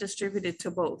doesn't get distributed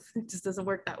to both. It just doesn't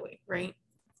work that way, right?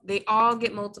 They all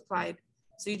get multiplied.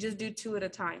 So you just do 2 at a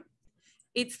time.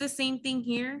 It's the same thing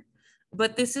here,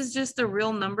 but this is just a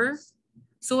real number.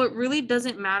 So it really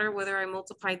doesn't matter whether I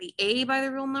multiply the A by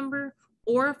the real number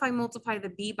or if I multiply the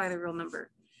B by the real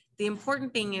number. The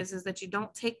important thing is that you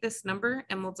don't take this number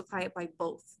and multiply it by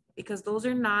both because those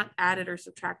are not added or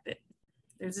subtracted.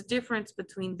 There's a difference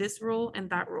between this rule and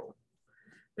that rule.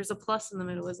 There's a plus in the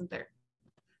middle, isn't there?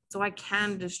 So I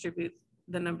can distribute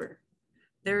the number.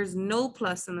 There's no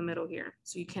plus in the middle here,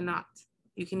 so you cannot.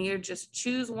 You can either just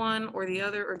choose one or the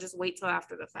other, or just wait till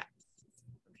after the fact,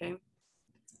 okay?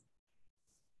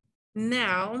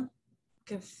 Now, we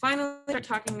can finally start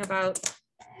talking about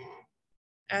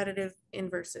additive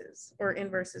inverses, or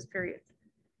inverses, period.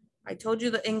 I told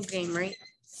you the end game, right?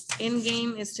 End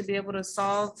game is to be able to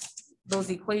solve those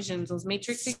equations, those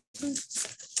matrix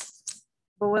equations,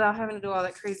 but without having to do all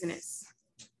that craziness.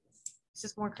 It's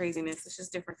just more craziness. It's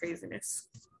just different craziness.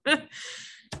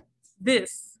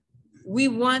 We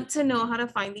want to know how to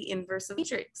find the inverse of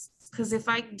matrix. Because if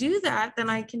I do that,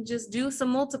 then I can just do some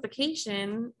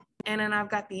multiplication and then I've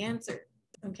got the answer,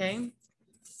 okay?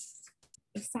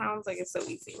 It sounds like it's so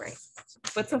easy, right?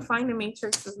 But to find a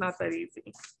matrix is not that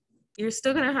easy. You're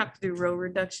still gonna have to do row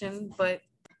reduction, but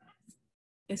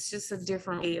it's just a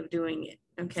different way of doing it,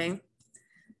 okay?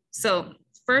 So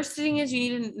first thing is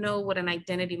you need to know what an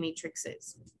identity matrix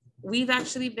is. We've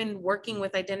actually been working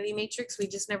with identity matrix, we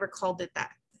just never called it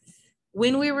that.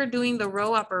 When we were doing the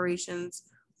row operations,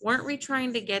 weren't we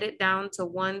trying to get it down to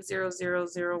 1 0 0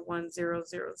 0 1 0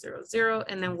 0 0 0,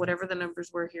 and then whatever the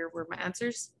numbers were here were my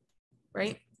answers,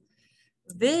 right?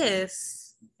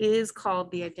 This is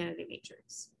called the identity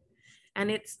matrix.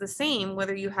 And it's the same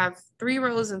whether you have 3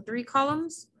 rows and 3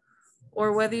 columns,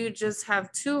 or whether you just have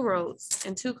 2 rows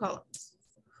and 2 columns,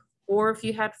 or if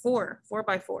you had 4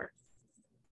 by 4.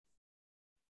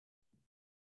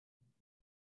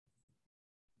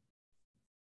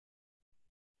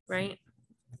 Right?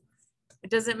 It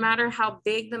doesn't matter how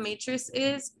big the matrix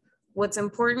is. What's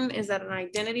important is that an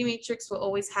identity matrix will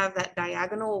always have that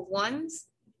diagonal of 1s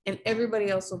and everybody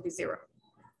else will be 0.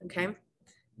 Okay?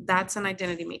 That's an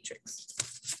identity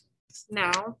matrix.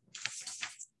 Now,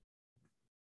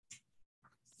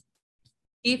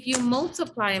 if you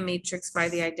multiply a matrix by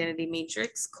the identity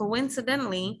matrix,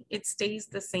 coincidentally, it stays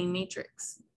the same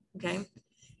matrix. Okay?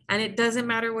 And it doesn't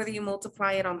matter whether you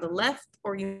multiply it on the left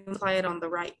or you multiply it on the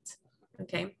right,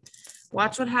 okay?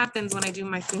 Watch what happens when I do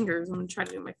my fingers. I'm gonna try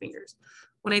to do my fingers.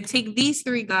 When I take these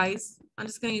 3 guys, I'm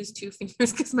just gonna use 2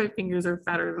 fingers because my fingers are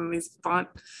fatter than this font.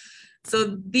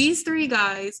 So these 3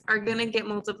 guys are gonna get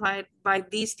multiplied by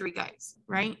these 3 guys,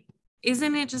 right?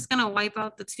 Isn't it just gonna wipe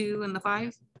out the 2 and the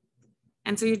 5?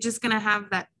 And so you're just gonna have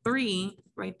that 3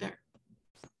 right there,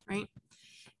 right?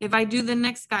 If I do the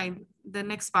next guy, the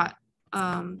next spot,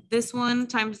 this one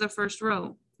times the first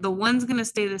row, the 1's gonna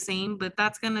stay the same, but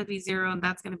that's gonna be 0 and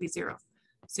that's gonna be 0.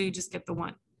 So you just get the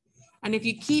 1. And if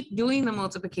you keep doing the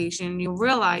multiplication, you'll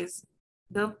realize,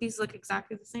 don't these look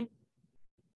exactly the same,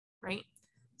 right?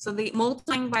 So the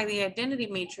multiplying by the identity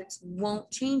matrix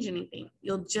won't change anything.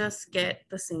 You'll just get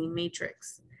the same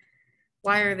matrix.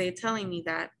 Why are they telling me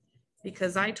that?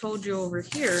 Because I told you over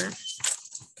here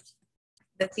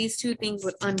that these 2 things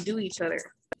would undo each other.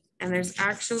 And there's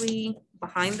actually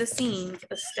behind the scenes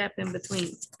a step in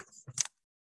between.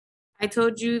 I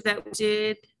told you that we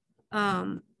did,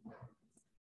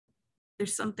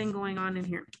 there's something going on in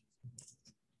here.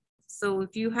 So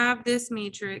if you have this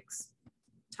matrix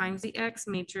times the X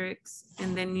matrix,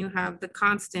 and then you have the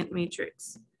constant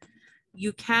matrix,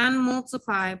 you can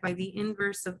multiply by the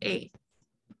inverse of A.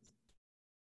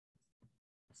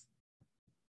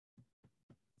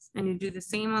 And you do the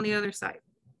same on the other side.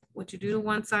 What you do to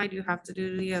one side, you have to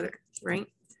do to the other, right?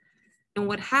 And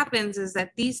what happens is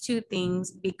that these 2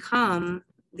 things become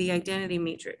the identity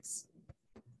matrix.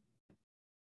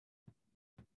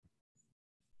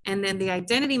 And then the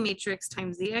identity matrix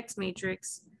times the X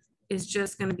matrix is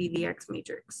just going to be the X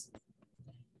matrix.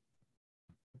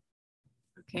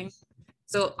 Okay,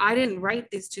 so I didn't write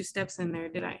these 2 steps in there,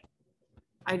 did I?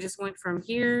 I just went from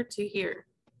here to here,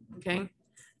 okay?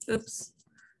 Oops,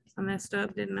 I messed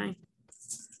up, didn't I?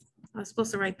 I was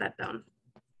supposed to write that down.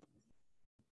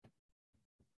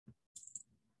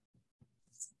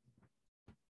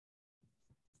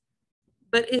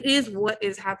 But it is what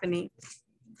is happening.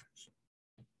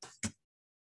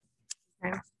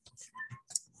 Okay.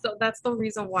 So that's the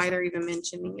reason why they're even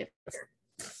mentioning it here.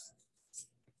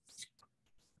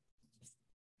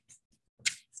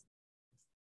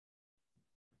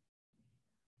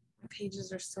 My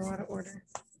pages are so out of order.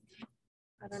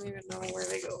 I don't even know where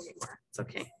they go anymore. It's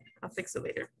okay. I'll fix it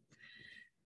later.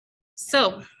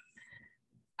 So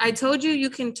I told you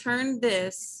can turn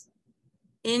this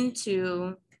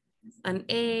into an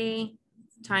A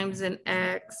times an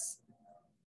X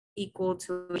equal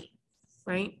to A,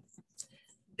 right?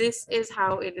 This is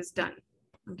how it is done,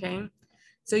 okay?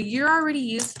 So you're already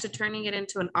used to turning it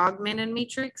into an augmented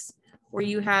matrix where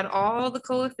you had all the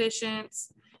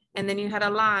coefficients and then you had a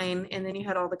line and then you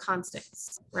had all the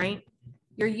constants, right?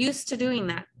 You're used to doing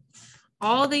that.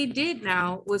 All they did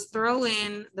now was throw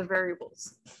in the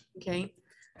variables, okay?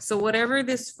 So whatever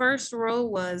this first row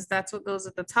was, that's what goes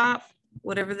at the top.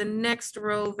 Whatever the next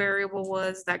row variable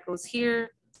was, that goes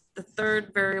here. The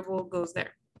third variable goes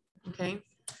there, okay?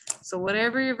 So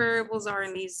whatever your variables are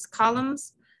in these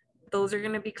columns, those are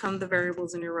gonna become the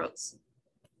variables in your rows,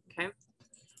 okay?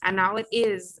 And now it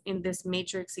is in this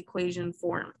matrix equation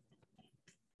form.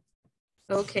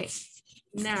 Okay,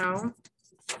 now,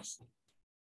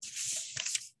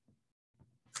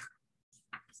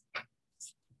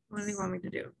 what do they want me to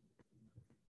do?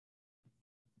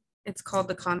 It's called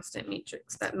the constant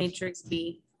matrix, that matrix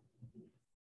B.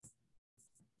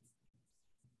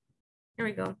 Here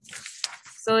we go.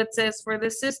 So it says for the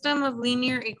system of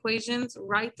linear equations,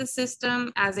 write the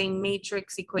system as a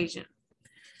matrix equation.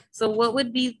 So what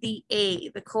would be the A,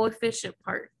 the coefficient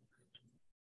part?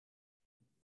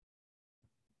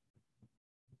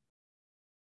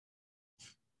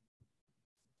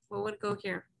 What would go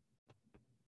here?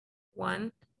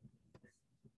 1,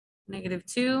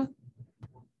 -2,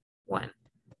 1.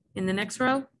 In the next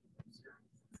row?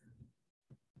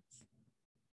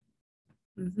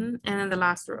 And in the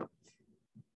last row?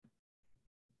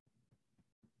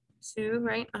 2,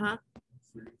 right?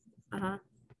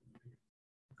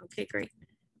 Okay, great.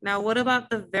 Now what about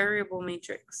the variable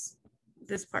matrix?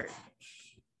 This part.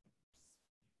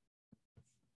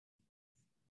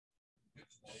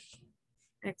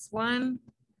 X1,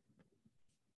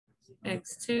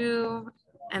 X2,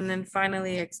 and then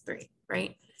finally X3,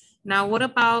 right? Now what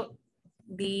about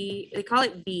the, they call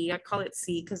it B, I call it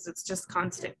C because it's just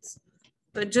constants.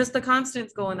 But just the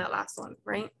constants go in that last one,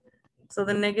 right? So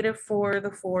the -4,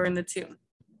 the 4, and the 2.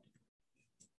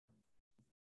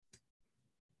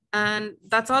 And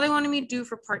that's all they wanted me to do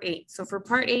for part 8. So for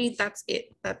part 8, that's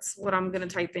it. That's what I'm gonna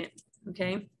type in,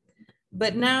 okay?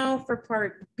 But now for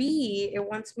part B, it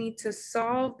wants me to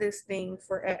solve this thing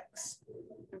for X,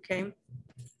 okay?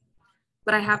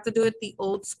 But I have to do it the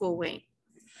old school way.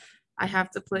 I have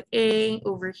to put A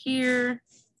over here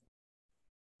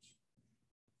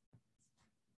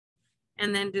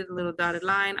and then do the little dotted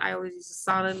line. I always use a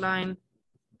solid line.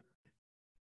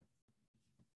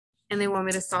 And they want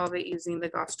me to solve it using the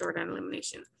Gauss-Jordan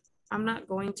elimination. I'm not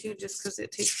going to just because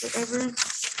it takes forever,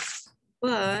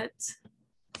 but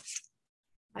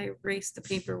I erased the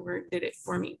paper where it did it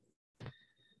for me.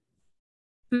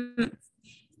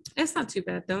 It's not too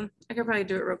bad though. I could probably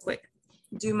do it real quick.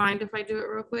 Do you mind if I do it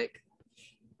real quick?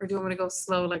 Or do you want me to go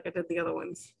slow like I did the other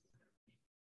ones?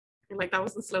 You're like, that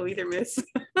wasn't slow either, miss.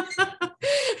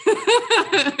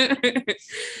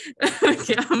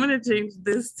 Okay, I'm gonna change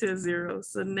this to 0.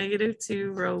 So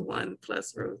 -2 row 1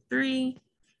 plus row 3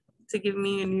 to give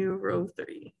me a new row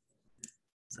 3.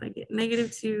 So I get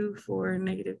 -2, 4,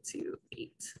 -2,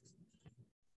 8.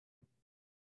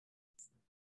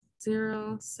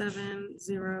 0, 7,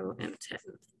 0, and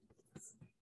 10.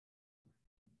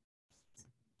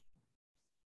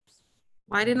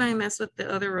 Why didn't I mess with the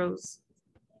other rows?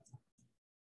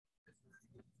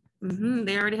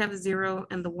 They already have a 0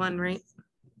 and the 1, right?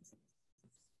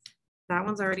 That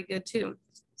one's already good too.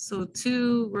 So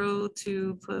 2 row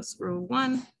 2 plus row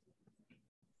 1.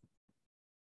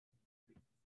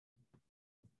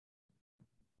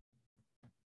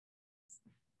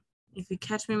 If you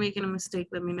catch me making a mistake,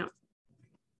 let me know.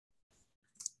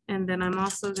 And then I'm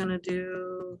also gonna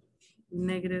do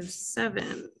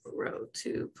 -7 row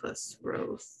 2 plus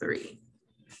row 3.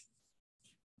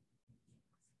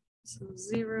 So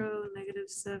 0,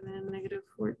 -7,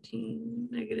 -14,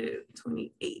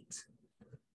 -28.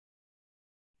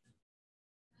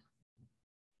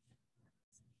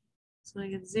 So I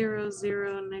get 0,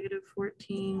 0,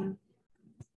 -14,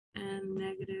 and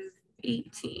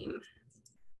 -18.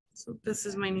 So this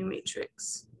is my new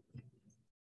matrix.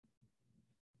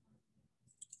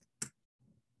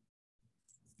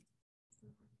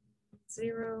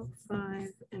 0,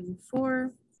 5, and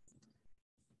 4.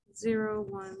 0,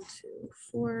 1, 2,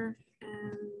 4,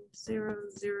 and 0,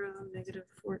 0,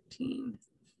 -14,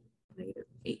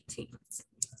 -18.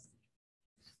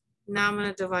 Now I'm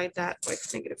going to divide that by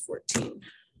 -14.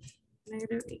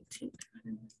 -18.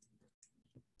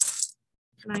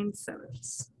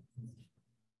 9/7.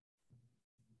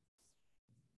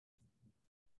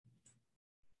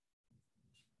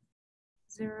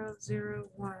 0, 0,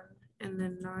 1, and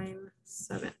then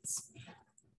 9/7.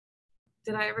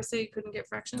 Did I ever say you couldn't get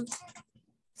fractions?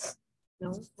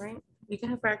 No, right? You can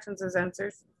have fractions as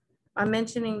answers. I'm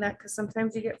mentioning that because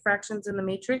sometimes you get fractions in the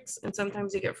matrix and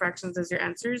sometimes you get fractions as your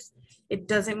answers. It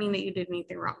doesn't mean that you did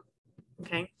anything wrong,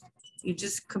 okay? You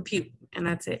just compute and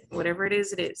that's it. Whatever it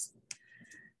is, it is.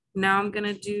 Now I'm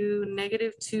gonna do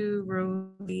 -2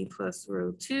 row 3 plus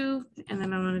row 2, and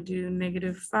then I'm gonna do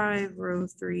 -5 row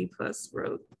 3 plus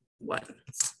row 1.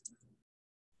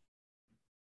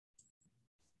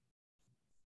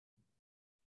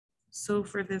 So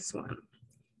for this one,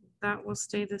 that will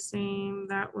stay the same,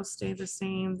 that will stay the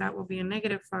same, that will be a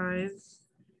 -5.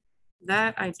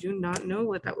 That I do not know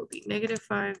what that would be.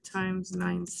 -5 times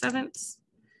 9/7.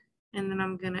 And then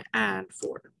I'm gonna add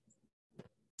 4.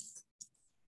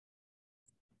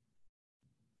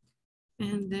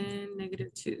 And then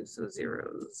 -2, so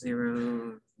 0,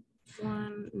 0,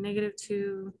 1,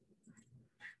 -2,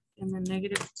 and then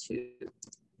 -2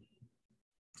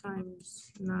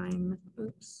 times 9,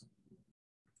 oops,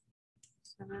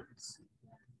 7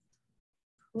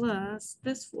 plus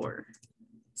this 4.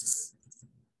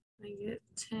 I get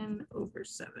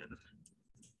 10/7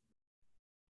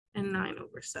 and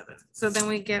 9/7. So then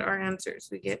we get our answers.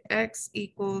 We get x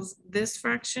equals this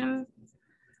fraction,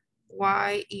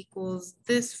 y equals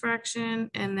this fraction,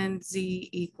 and then z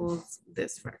equals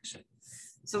this fraction.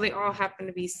 So they all happen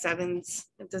to be 7s.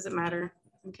 It doesn't matter,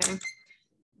 okay?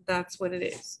 That's what it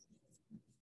is.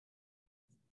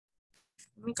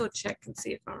 Let me go check and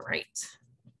see if I'm right.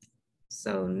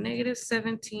 So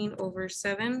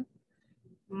 -17/7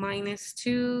 minus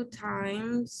 2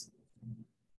 times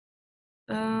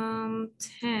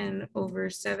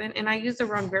 10/7. And I used the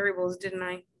wrong variables, didn't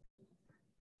I?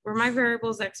 Were my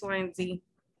variables x, y, and z?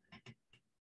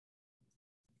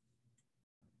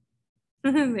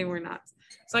 They were not.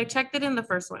 So I checked it in the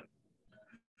first one.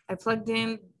 I plugged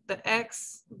in the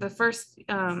x, the first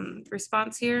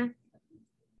response here,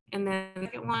 and then the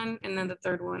second one, and then the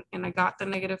third one. And I got the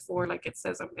 -4 like it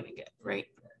says I'm gonna get, right?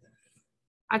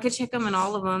 I could check them in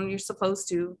all of them. You're supposed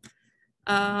to.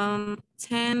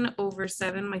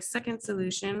 10/7, my second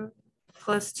solution,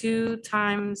 plus 2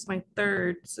 times my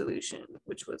third solution,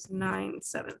 which was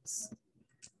 9/7.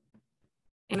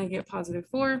 And I get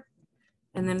 +4.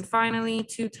 And then finally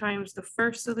 2 times the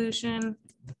first solution,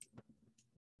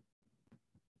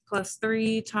 plus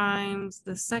 3 times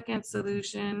the second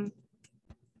solution,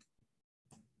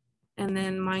 and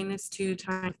then -2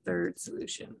 times third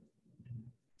solution.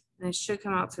 And it should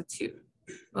come out to 2.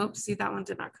 Oops, see, that one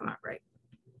did not come out right.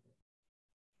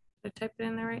 I typed it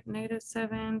in there right,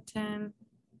 -7, 10,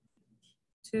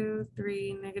 2,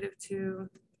 3, -2.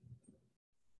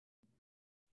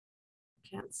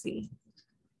 Can't see.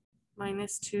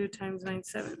 -2 times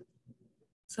 9/7.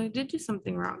 So I did do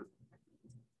something wrong.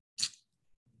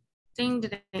 Ding,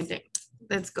 ding, ding, ding.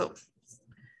 Let's go.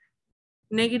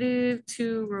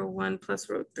 -2 row 1 plus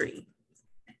row 3.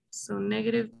 So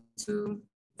 -2,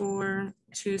 4,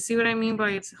 2. See what I mean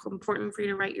by it's important for you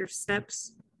to write your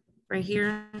steps right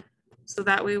here. So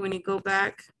that way when you go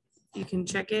back, you can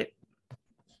check it.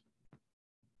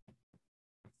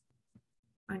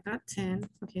 I got 10.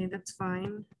 Okay, that's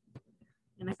fine.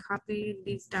 And I copied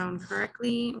these down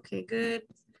correctly. Okay, good.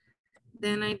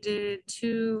 Then I did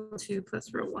 2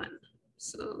 plus row 1.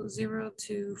 So 0,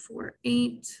 2, 4,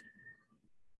 8.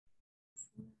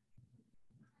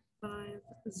 5,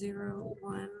 0,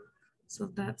 1. So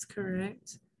that's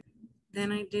correct.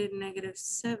 Then I did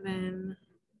 -7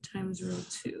 times row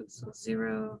 2. So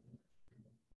 0,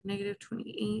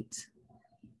 -28.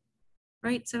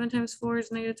 Right? 7 times 4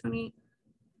 is -28.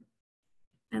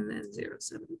 And then 0,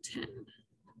 7, 10.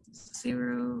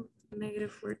 0,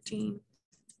 -14.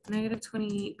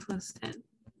 -28 plus 10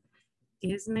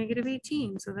 is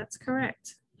 -18. So that's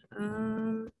correct.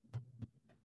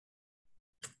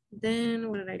 Then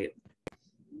what did I do?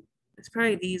 It's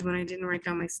probably these when I didn't write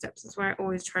down my steps. That's why I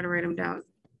always try to write them down.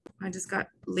 I just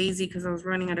got lazy because I was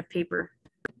running out of paper.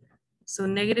 So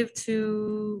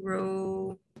 -2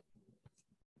 row,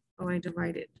 oh, I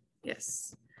divided,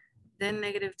 yes. Then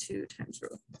 -2 times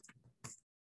row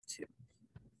 2.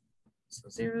 So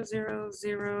 0, 0,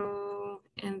 0,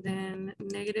 and then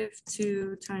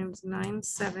 -2 times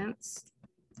 9/7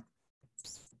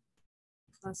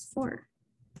 plus 4.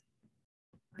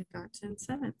 I got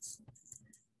 10/7.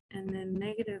 And then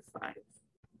 -5.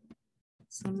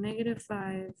 So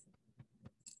 -5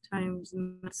 times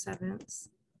 9/7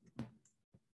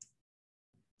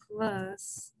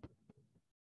 plus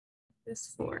this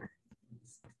 4.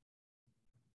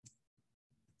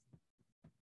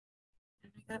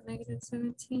 And I got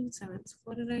 -17/7.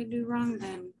 What did I do wrong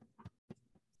then?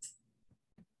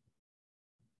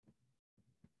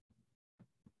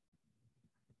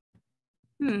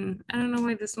 I don't know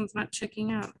why this one's not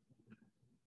checking out.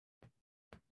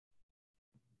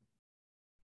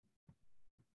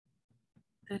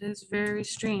 That is very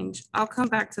strange. I'll come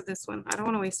back to this one. I don't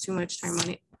want to waste too much time on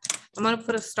it. I'm going to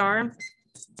put a star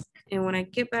And when I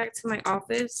get back to my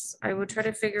office, I will try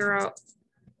to figure out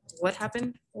what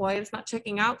happened, why it's not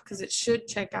checking out, because it should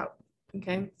check out,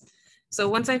 okay? So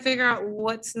once I figure out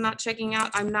what's not checking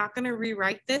out, I'm not gonna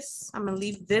rewrite this. I'm gonna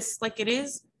leave this like it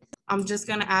is. I'm just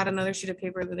gonna add another sheet of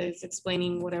paper that is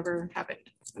explaining whatever happened,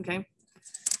 okay?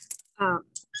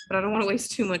 But I don't wanna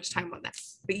waste too much time on that.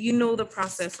 But you know the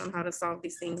process on how to solve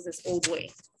these things this old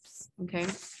way, okay?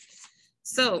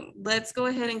 So let's go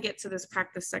ahead and get to this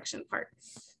practice section part.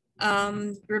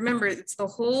 Remember, it's the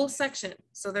whole section.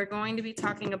 So they're going to be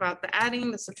talking about the adding,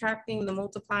 the subtracting, the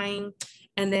multiplying,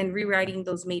 and then rewriting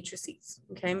those matrices,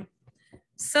 okay?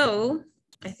 So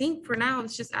I think for now,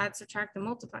 let's just add, subtract, and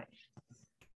multiply.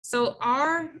 So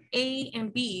are A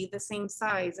and B the same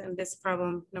size in this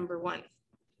problem number 1?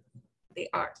 They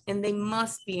are, and they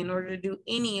must be in order to do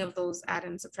any of those add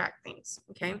and subtract things,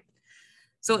 okay?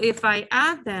 So if I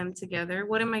add them together,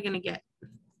 what am I gonna get?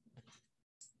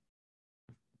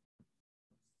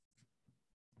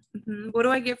 What do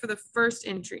I get for the first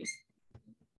entry?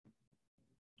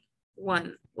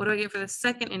 1. What do I get for the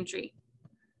second entry?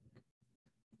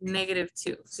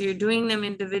 -2. So you're doing them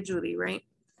individually, right?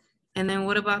 And then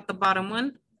what about the bottom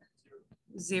one?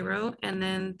 0. And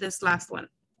then this last one?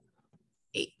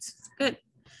 8. Good.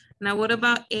 Now what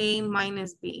about A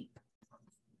minus B?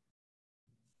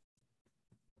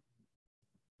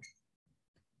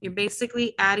 You're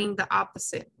basically adding the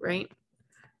opposite, right?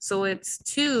 So it's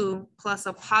 2 plus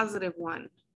a positive 1,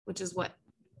 which is what?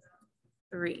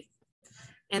 3.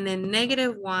 And then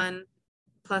 -1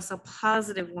 plus a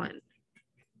positive 1,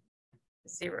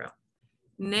 0.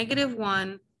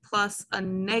 -1 plus a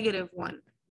 -1,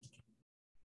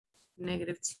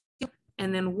 -2.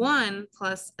 And then 1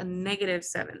 plus a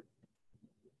 -7,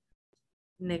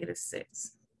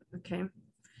 -6. Okay.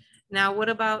 Now what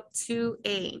about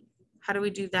 2A? How do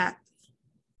we do that?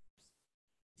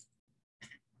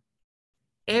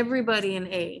 Everybody in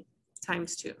A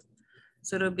times 2.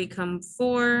 So it'll become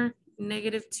 4,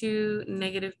 -2,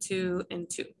 -2, and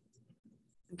 2.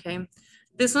 Okay.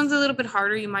 This one's a little bit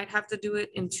harder. You might have to do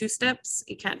it in 2 steps.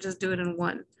 You can't just do it in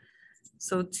 1.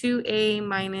 So 2A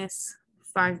minus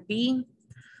 5B.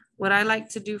 What I like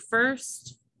to do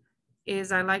first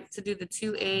is I like to do the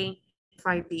 2A,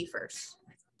 5B first.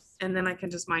 And then I can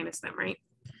just minus them, right?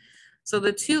 So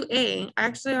the 2A, I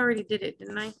actually already did it,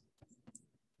 didn't I?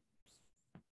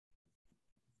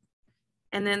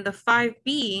 And then the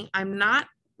 5B, I'm not,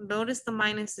 notice the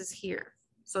minus is here.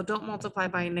 So don't multiply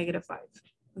by a -5,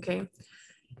 okay?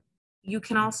 You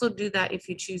can also do that if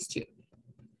you choose to.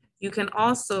 You can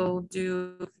also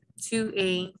do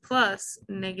 2A plus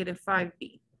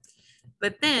 -5B.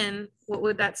 But then what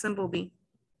would that symbol be?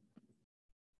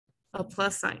 A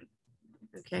plus sign,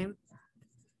 okay?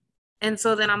 And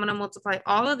so then I'm gonna multiply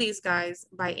all of these guys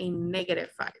by a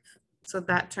 -5. So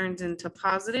that turns into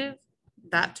positive,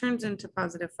 that turns into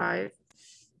 +5,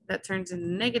 that turns into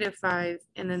 -5,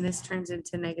 and then this turns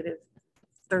into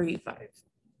 -35,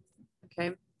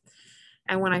 okay?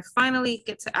 And when I finally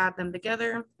get to add them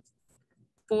together,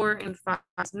 4 and 5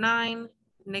 is 9,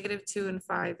 -2 and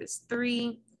 5 is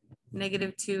 3,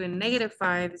 -2 and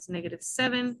 -5 is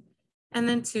 -7, and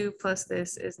then 2 plus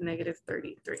this is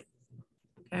 -33,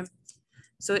 okay?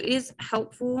 So it is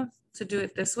helpful to do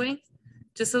it this way,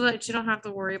 just so that you don't have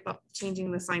to worry about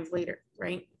changing the signs later,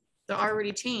 right? They're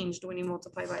already changed when you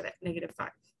multiply by that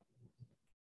 -5.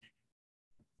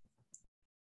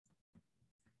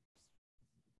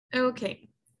 Okay.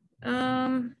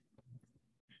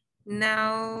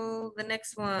 Now the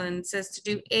next one says to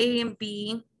do A and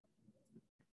B,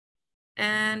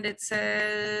 and it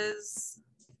says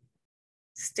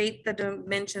state the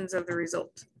dimensions of the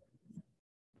result.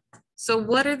 So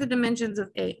what are the dimensions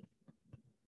of A?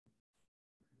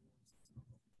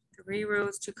 3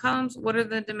 rows, 2 columns. What are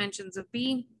the dimensions of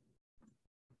B?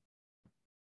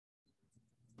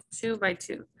 2 by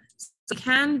 2. So we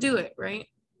can do it, right?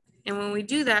 And when we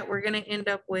do that, we're going to end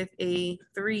up with a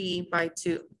 3 by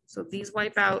 2. So these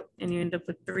wipe out and you end up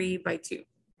with 3 by 2.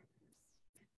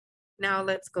 Now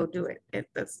let's go do it.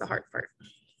 That's the hard part.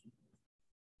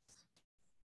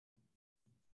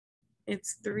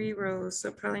 It's 3 rows, so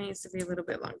it probably needs to be a little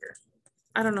bit longer.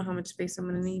 I don't know how much space I'm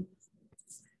going to need.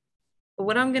 But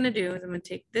what I'm going to do is I'm going to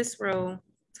take this row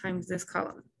times this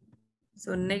column.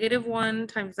 So -1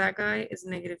 times that guy is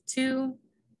 -2.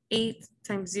 8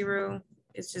 times 0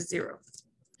 is just 0.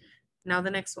 Now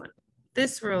the next one.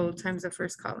 This row times the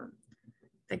first column.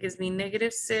 That gives me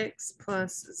 -6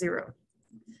 plus 0.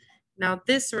 Now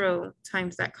this row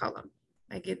times that column.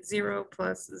 I get 0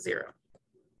 plus 0.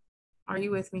 Are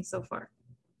you with me so far?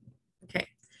 Okay.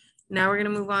 Now we're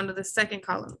going to move on to the second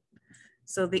column.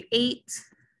 So the 8,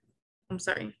 I'm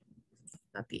sorry.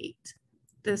 not the 8.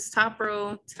 This top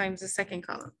row times the second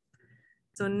column.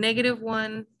 So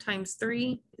 -1 times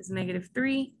 3 is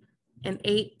 -3, and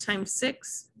 8 times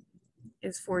 6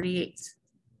 is 48,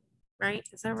 right?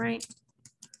 Is that right?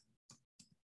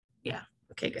 Yeah,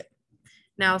 okay, good.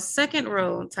 Now second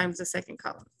row times the second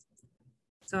column.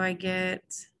 So I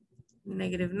get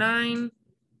 -9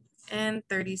 and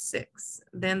 36.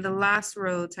 Then the last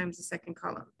row times the second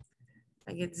column.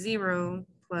 I get 0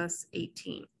 plus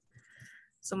 18.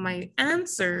 So my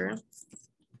answer,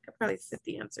 I could probably fit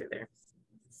the answer there.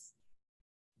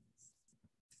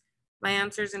 My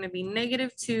answer is going to be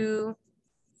 -2,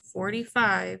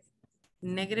 45,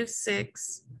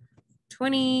 -6,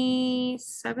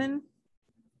 27,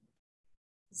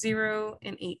 0,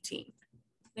 and 18.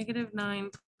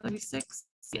 -9, 36,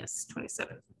 yes,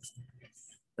 27.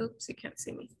 Oops, you can't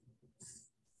see me.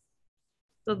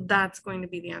 So that's going to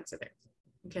be the answer there,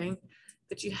 okay?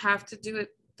 But you have to do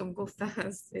it. Don't go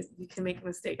fast. You can make a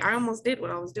mistake. I almost did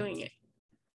while I was doing it,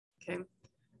 okay?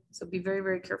 So be very,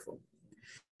 very careful.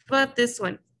 But this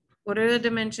one, what are the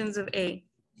dimensions of A?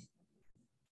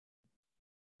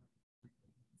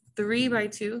 3 by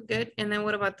 2, good. And then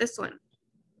what about this one?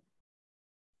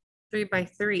 3 by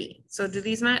 3. So do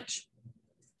these match?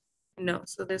 No,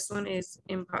 so this one is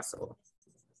impossible.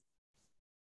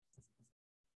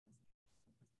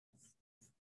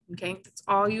 Okay, that's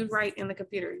all you write in the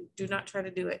computer. Do not try to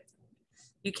do it.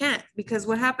 You can't, because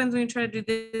what happens when you try to do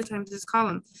this times this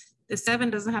column? The 7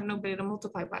 doesn't have nobody to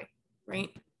multiply by,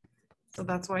 right? So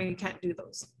that's why you can't do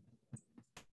those.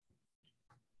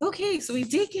 Okay, so we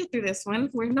did get through this one.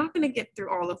 We're not going to get through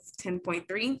all of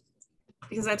 10.3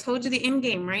 because I told you the end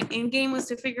game, right? End game was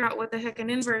to figure out what the heck an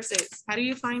inverse is. How do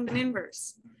you find an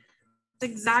inverse? That's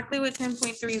exactly what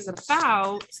 10.3 is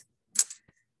about.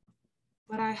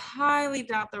 But I highly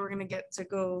doubt that we're going to get to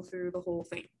go through the whole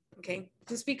thing, okay?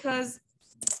 Just because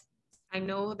I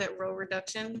know that row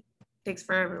reduction takes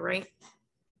forever, right?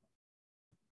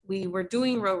 We were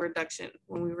doing row reduction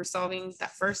when we were solving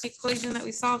that first equation that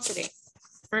we solved today,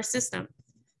 first system.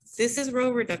 This is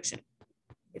row reduction.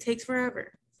 It takes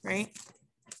forever, right?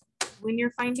 When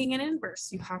you're finding an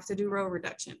inverse, you have to do row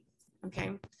reduction,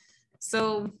 okay?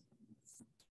 So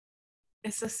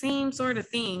it's the same sort of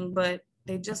thing, but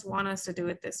they just want us to do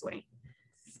it this way.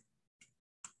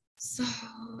 So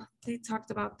they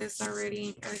talked about this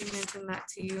already. I already mentioned that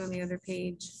to you on the other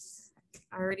page.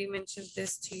 I already mentioned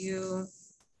this to you.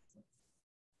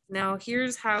 Now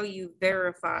here's how you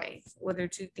verify whether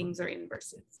two things are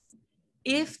inverses.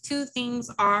 If two things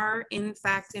are in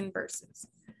fact inverses,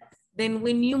 then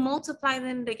when you multiply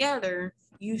them together,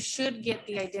 you should get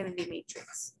the identity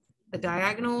matrix, the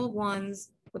diagonal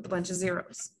ones with a bunch of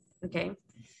zeros, okay?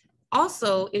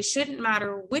 Also, it shouldn't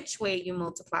matter which way you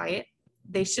multiply it.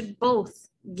 They should both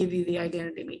give you the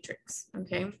identity matrix,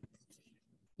 okay?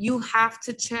 You have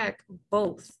to check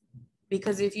both,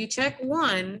 because if you check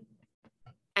one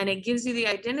and it gives you the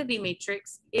identity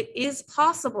matrix, it is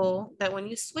possible that when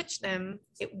you switch them,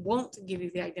 it won't give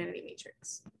you the identity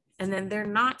matrix. And then they're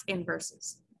not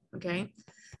inverses, okay?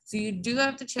 So you do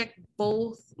have to check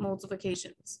both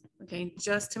multiplications, okay?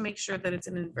 Just to make sure that it's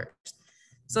an inverse.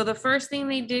 So the first thing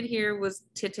they did here was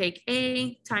to take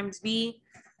A times B.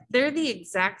 They're the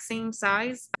exact same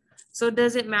size. So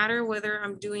does it matter whether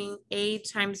I'm doing A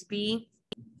times B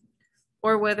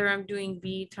or whether I'm doing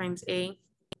B times A?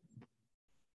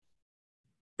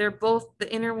 They're both, the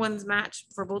inner ones match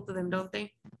for both of them, don't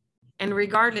they? And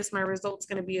regardless, my result's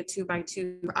going to be a 2 by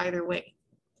 2 either way,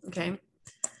 okay?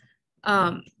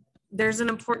 There's an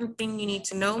important thing you need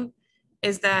to know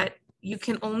is that you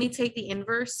can only take the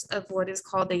inverse of what is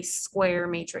called a square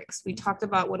matrix. We talked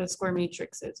about what a square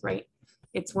matrix is, right?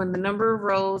 It's when the number of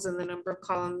rows and the number of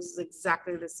columns is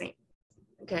exactly the same,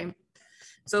 okay?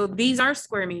 So these are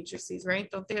square matrices, right?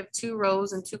 Don't they have 2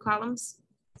 rows and 2 columns,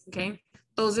 okay?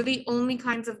 Those are the only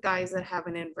kinds of guys that have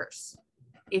an inverse.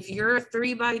 If you're a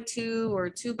 3 by 2 or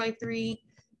 2 by 3,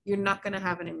 you're not gonna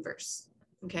have an inverse,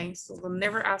 okay? So they'll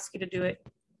never ask you to do it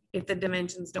if the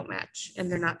dimensions don't match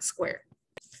and they're not square.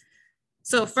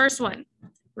 So first one,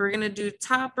 we're gonna do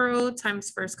top row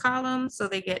times first column. So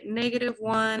they get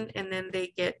 -1 and then they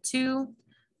get 2.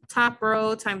 Top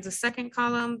row times the second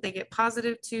column, they get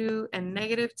 +2 and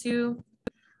 -2.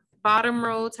 Bottom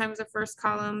row times the first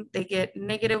column, they get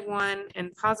 -1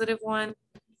 and +1.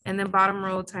 And then bottom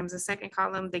row times the second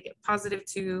column, they get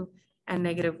 +2 and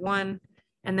 -1.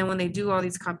 And then when they do all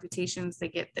these computations, they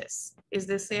get this. Is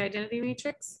this the identity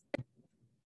matrix?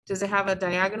 Does it have a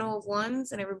diagonal of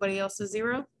 1s and everybody else is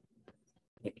 0?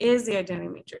 It is the identity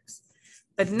matrix.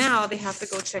 But now they have to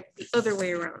go check the other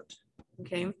way around,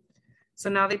 okay? So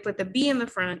now they put the B in the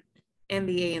front and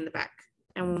the A in the back.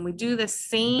 And when we do the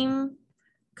same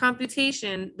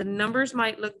computation, the numbers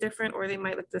might look different or they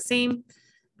might look the same.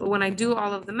 But when I do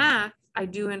all of the math, I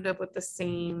do end up with the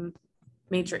same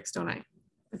matrix, don't I?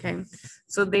 Okay,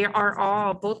 so they are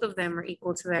all, both of them are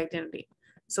equal to the identity.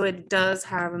 So it does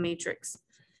have a matrix.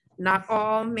 Not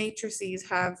all matrices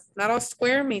have, not all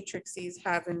square matrices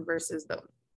have inverses though.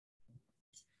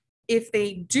 If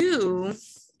they do,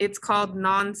 it's called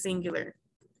non-singular.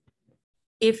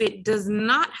 If it does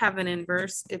not have an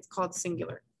inverse, it's called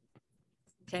singular.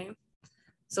 Okay,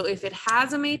 so if it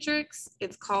has a matrix,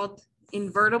 it's called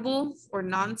invertible or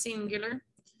non-singular.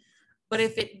 But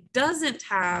if it doesn't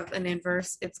have an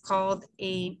inverse, it's called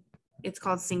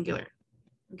singular.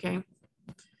 Okay.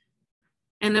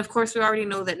 And of course, we already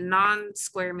know that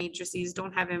non-square matrices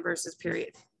don't have inverses,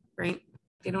 period, right?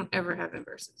 They don't ever have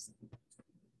inverses.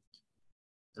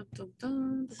 Dun, dun,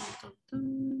 dun, dun, dun,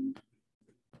 dun.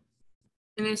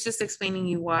 And it's just explaining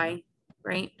you why,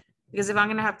 right? Because if I'm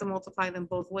going to have to multiply them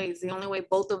both ways, the only way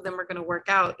both of them are going to work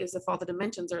out is if all the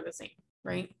dimensions are the same,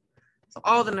 right? So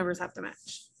all the numbers have to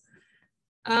match.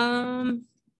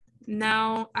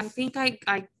 Now I think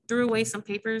I threw away some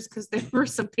papers because there were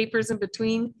some papers in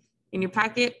between in your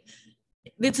packet.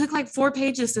 It took like 4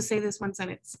 pages to say this one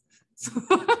sentence. So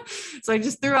I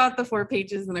just threw out the 4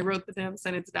 pages and I wrote the damn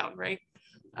sentence down, right?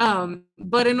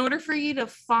 But in order for you to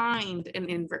find an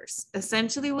inverse,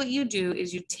 essentially what you do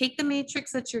is you take the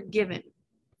matrix that you're given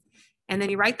and then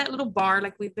you write that little bar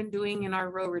like we've been doing in our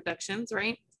row reductions,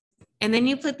 right? And then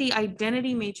you put the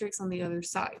identity matrix on the other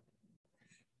side.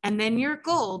 And then your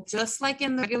goal, just like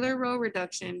in the regular row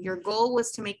reduction, your goal was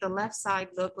to make the left side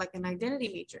look like an identity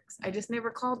matrix. I just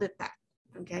never called it that,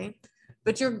 okay?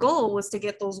 But your goal was to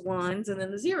get those ones and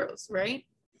then the zeros, right?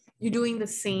 You're doing the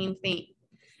same thing.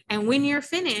 And when you're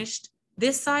finished,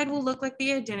 this side will look like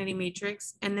the identity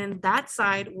matrix, and then that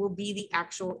side will be the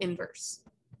actual inverse,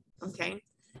 okay?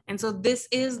 And so this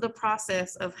is the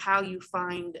process of how you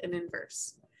find an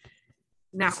inverse.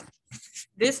 Now,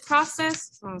 this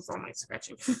process, oh, it's all my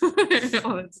scratching,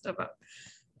 all that stuff up.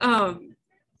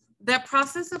 That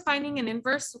process of finding an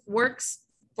inverse works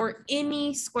for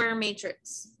any square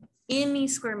matrix. Any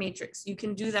square matrix, you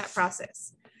can do that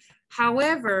process.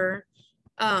 However,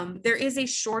 there is a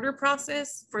shorter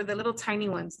process for the little tiny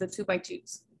ones, the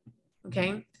 2x2s,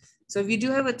 okay? So if you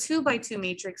do have a 2x2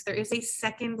 matrix, there is a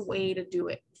second way to do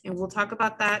it. And we'll talk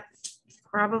about that,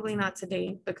 probably not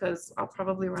today because I'll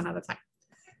probably run out of time.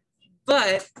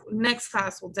 But next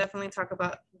class, we'll definitely talk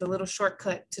about the little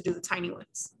shortcut to do the tiny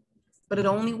ones. But it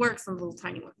only works on the little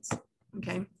tiny ones,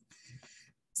 okay?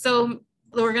 So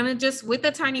we're gonna just, with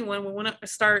the tiny one, we wanna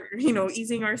start,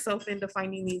 easing ourselves into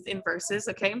finding these inverses,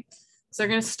 okay? So we're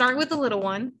gonna start with the little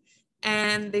one,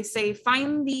 and they say,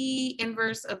 find the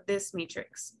inverse of this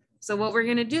matrix. So what we're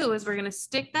gonna do is we're gonna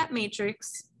stick that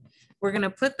matrix, we're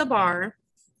gonna put the bar,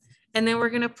 and then we're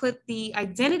gonna put the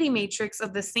identity matrix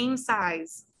of the same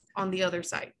size on the other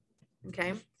side,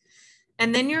 okay?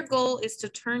 And then your goal is to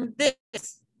turn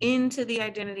this into the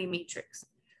identity matrix.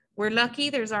 We're lucky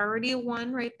there's already a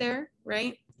 1 right there,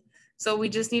 right? So we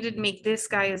just need to make this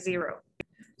guy a 0.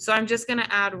 So I'm just gonna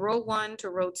add row 1 to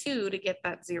row 2 to get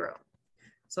that 0.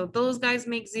 So those guys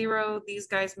make 0, these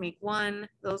guys make 1,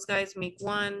 those guys make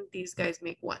 1, these guys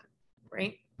make 1,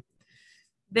 right?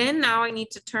 Then now I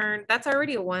need to turn, that's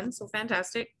already a 1, so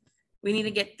fantastic. We need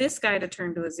to get this guy to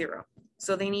turn to a 0.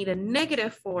 So they need a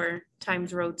 -4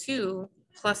 times row 2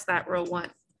 plus that row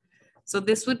 1. So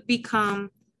this would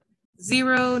become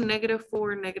 0,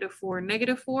 -4, -4,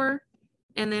 -4,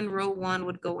 and then row 1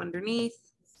 would go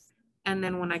underneath. And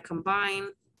then when I combine,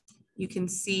 you can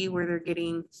see where they're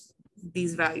getting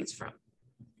these values from,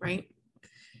 right?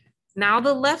 Now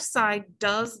the left side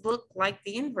does look like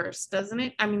the inverse, doesn't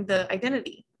it? I mean, the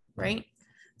identity, right?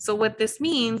 So what this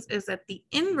means is that the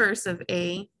inverse of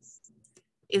A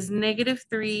is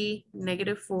 -3,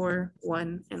 -4,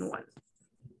 1, and 1,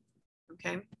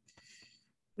 okay?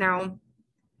 Now,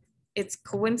 it's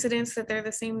coincidence that they're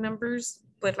the same numbers,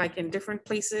 but like in different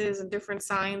places and different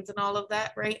signs and all of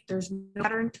that, right? There's no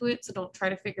pattern to it, so don't try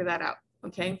to figure that out,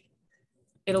 okay?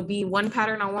 It'll be one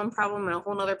pattern on one problem and a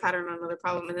whole nother pattern on another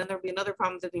problem, and then there'll be another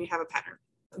problem that then you have a pattern,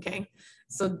 okay?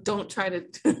 So don't try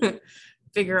to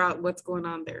figure out what's going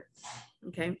on there,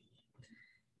 okay?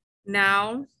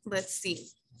 Now, let's see.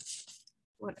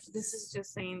 This is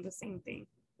just saying the same thing,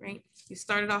 right? You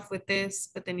started off with this,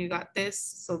 but then you got this,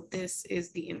 so this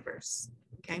is the inverse,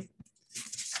 okay?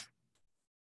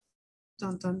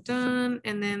 Dun, dun, dun.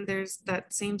 And then there's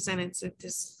that same sentence with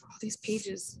this, all these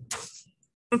pages.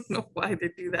 I don't know why they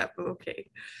do that, but okay.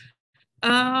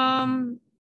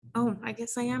 Oh, I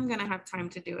guess I am gonna have time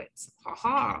to do it.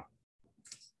 Haha.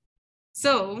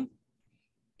 So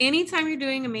anytime you're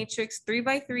doing a matrix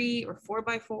 3x3 or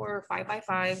 4x4 or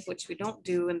 5x5, which we don't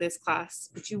do in this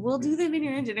class, but you will do them in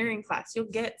your engineering class. You'll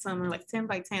get some like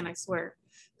 10x10, I swear.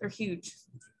 They're huge.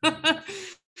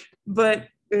 But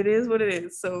it is what it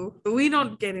is. So, but we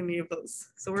don't get any of those.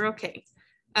 So we're okay.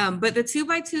 But the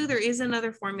 2x2, there is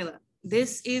another formula.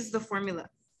 This is the formula.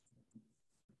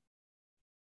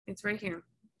 It's right here.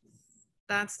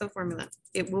 That's the formula.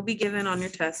 It will be given on your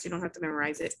test. You don't have to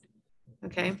memorize it.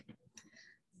 Okay.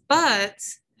 But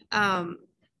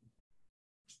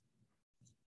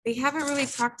they haven't really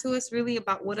talked to us really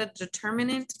about what a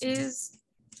determinant is.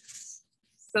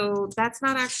 So that's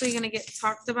not actually going to get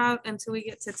talked about until we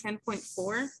get to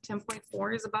 10.4.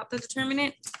 10.4 is about the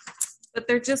determinant, but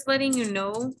they're just letting you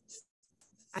know.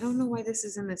 I don't know why this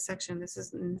is in this section. This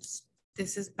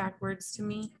is backwards to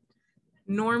me.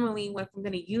 Normally, if I'm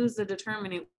going to use the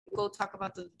determinant, we'll go talk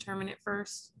about the determinant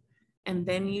first and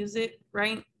then use it,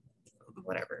 right?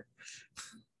 Whatever.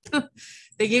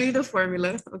 They give you the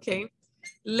formula, okay?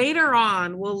 Later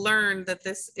on, we'll learn that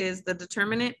this is the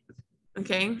determinant,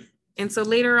 okay? And so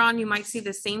later on, you might see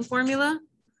the same formula,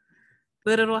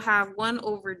 but it'll have 1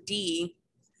 over D,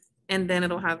 and then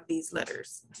it'll have these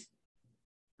letters,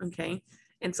 okay?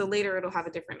 And so later it'll have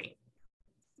a different name.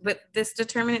 But this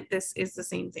determinant, this is the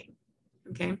same thing,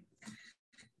 okay?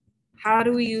 How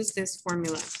do we use this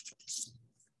formula?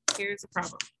 Here's a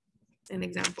problem, an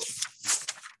example.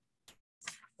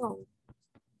 Oh,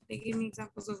 they gave me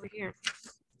examples over here.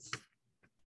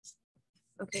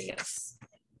 Okay, yes.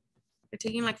 They're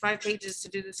taking like 5 pages to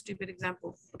do this stupid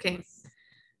example. Okay,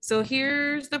 so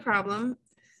here's the problem.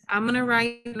 I'm gonna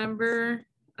write number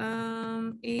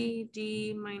AD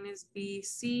minus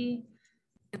BC,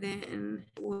 and then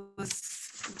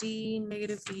was D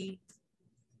negative B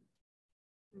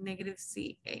negative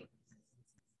CA.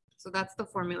 So that's the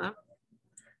formula.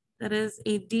 That is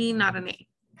a D, not an A.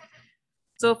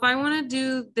 So if I wanna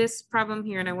do this problem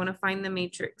here and I wanna find the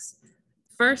matrix,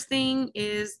 first thing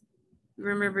is,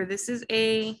 remember, this is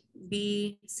A,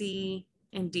 B, C,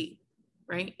 and D,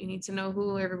 right? You need to know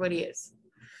who everybody is.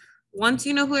 Once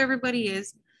you know who everybody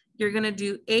is, you're gonna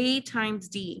do A times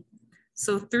D.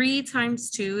 So 3 times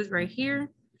 2 is right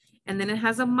here. And then it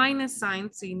has a minus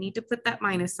sign, so you need to put that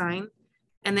minus sign.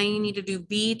 And then you need to do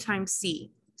B times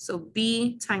C. So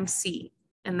B times C,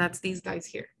 and that's these guys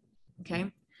here,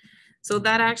 okay? So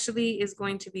that actually is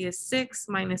going to be a 6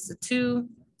 minus a 2,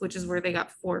 which is where they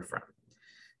got 4 from.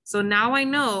 So now I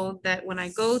know that when I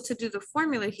go to do the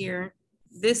formula here,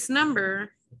 this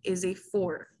number is a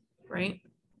 4, right?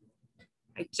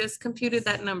 I just computed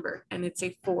that number and it's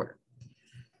a 4.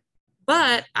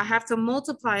 But I have to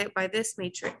multiply it by this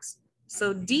matrix.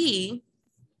 So D,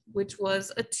 which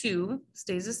was a 2,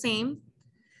 stays the same.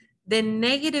 Then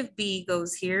negative B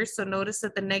goes here. So notice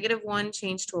that the negative 1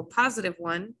 changed to a positive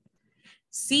 1.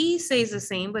 C stays the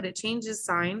same, but it changes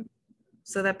sign.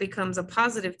 So that becomes a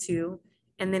positive 2.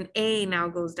 And then A now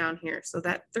goes down here. So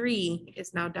that 3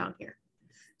 is now down here.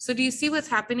 So do you see what's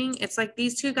happening? It's like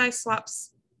these two guys swap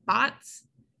spots,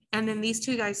 and then these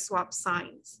two guys swap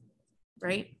signs,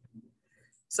 right?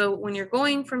 So when you're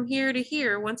going from here to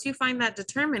here, once you find that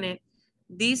determinant,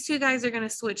 these two guys are going to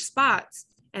switch spots,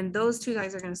 and those two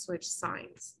guys are going to switch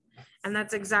signs. And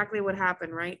that's exactly what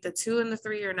happened, right? The 2 and the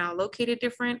 3 are now located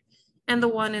different, and the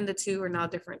 1 and the 2 are now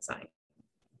different sign.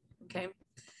 Okay.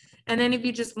 And then if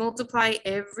you just multiply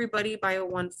everybody by a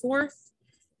 1/4,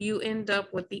 you end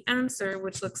up with the answer,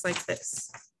 which looks like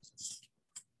this.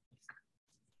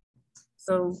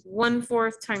 So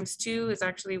 1/4 times 2 is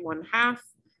actually 1/2.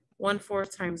 1/4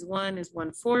 times 1 is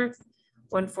 1/4.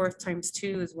 1/4 times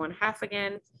 2 is 1/2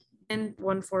 again. And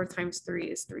 1/4 times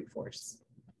 3 is 3/4.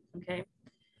 Okay.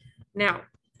 Now,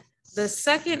 the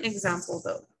second example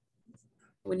though,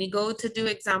 when you go to do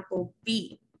example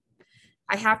B,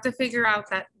 I have to figure out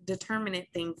that determinant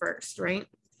thing first, right?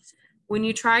 When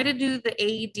you try to do the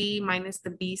AD minus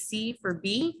the BC for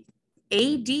B,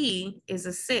 AD is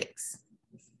a 6.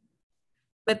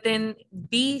 But then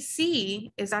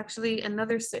BC is actually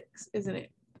another 6, isn't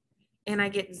it? And I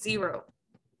get 0.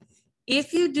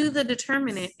 If you do the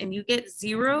determinant and you get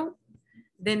 0,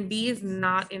 then B is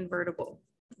not invertible.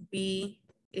 B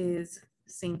is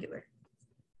singular.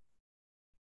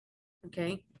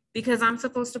 Okay, because I'm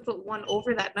supposed to put 1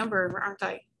 over that number, aren't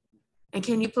I? And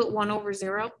can you put 1 over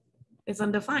 0? It's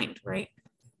undefined, right?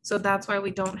 So that's why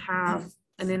we don't have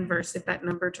an inverse if that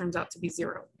number turns out to be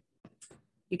 0.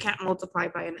 You can't multiply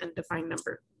by an undefined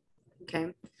number,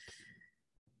 okay?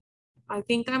 I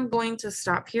think I'm going to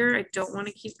stop here. I don't want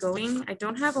to keep going. I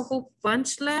don't have a whole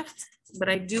bunch left, but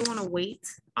I do want to wait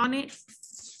on it,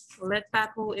 let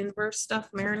that whole inverse stuff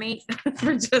marinate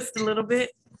for just a little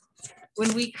bit.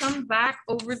 When we come back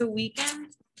over the weekend,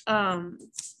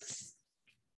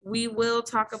 we will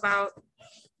talk about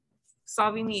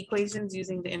solving the equations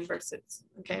using the inverses,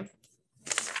 okay?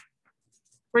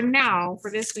 For now,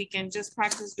 for this weekend, just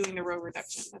practice doing the row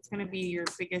reduction. That's gonna be your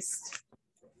biggest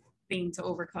thing to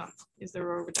overcome is the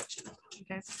row reduction,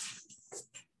 okay?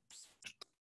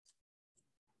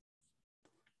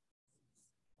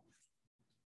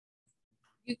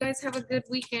 You guys have a good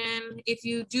weekend. If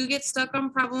you do get stuck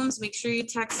on problems, make sure you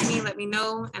text me, let me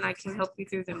know, and I can help you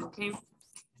through them, okay?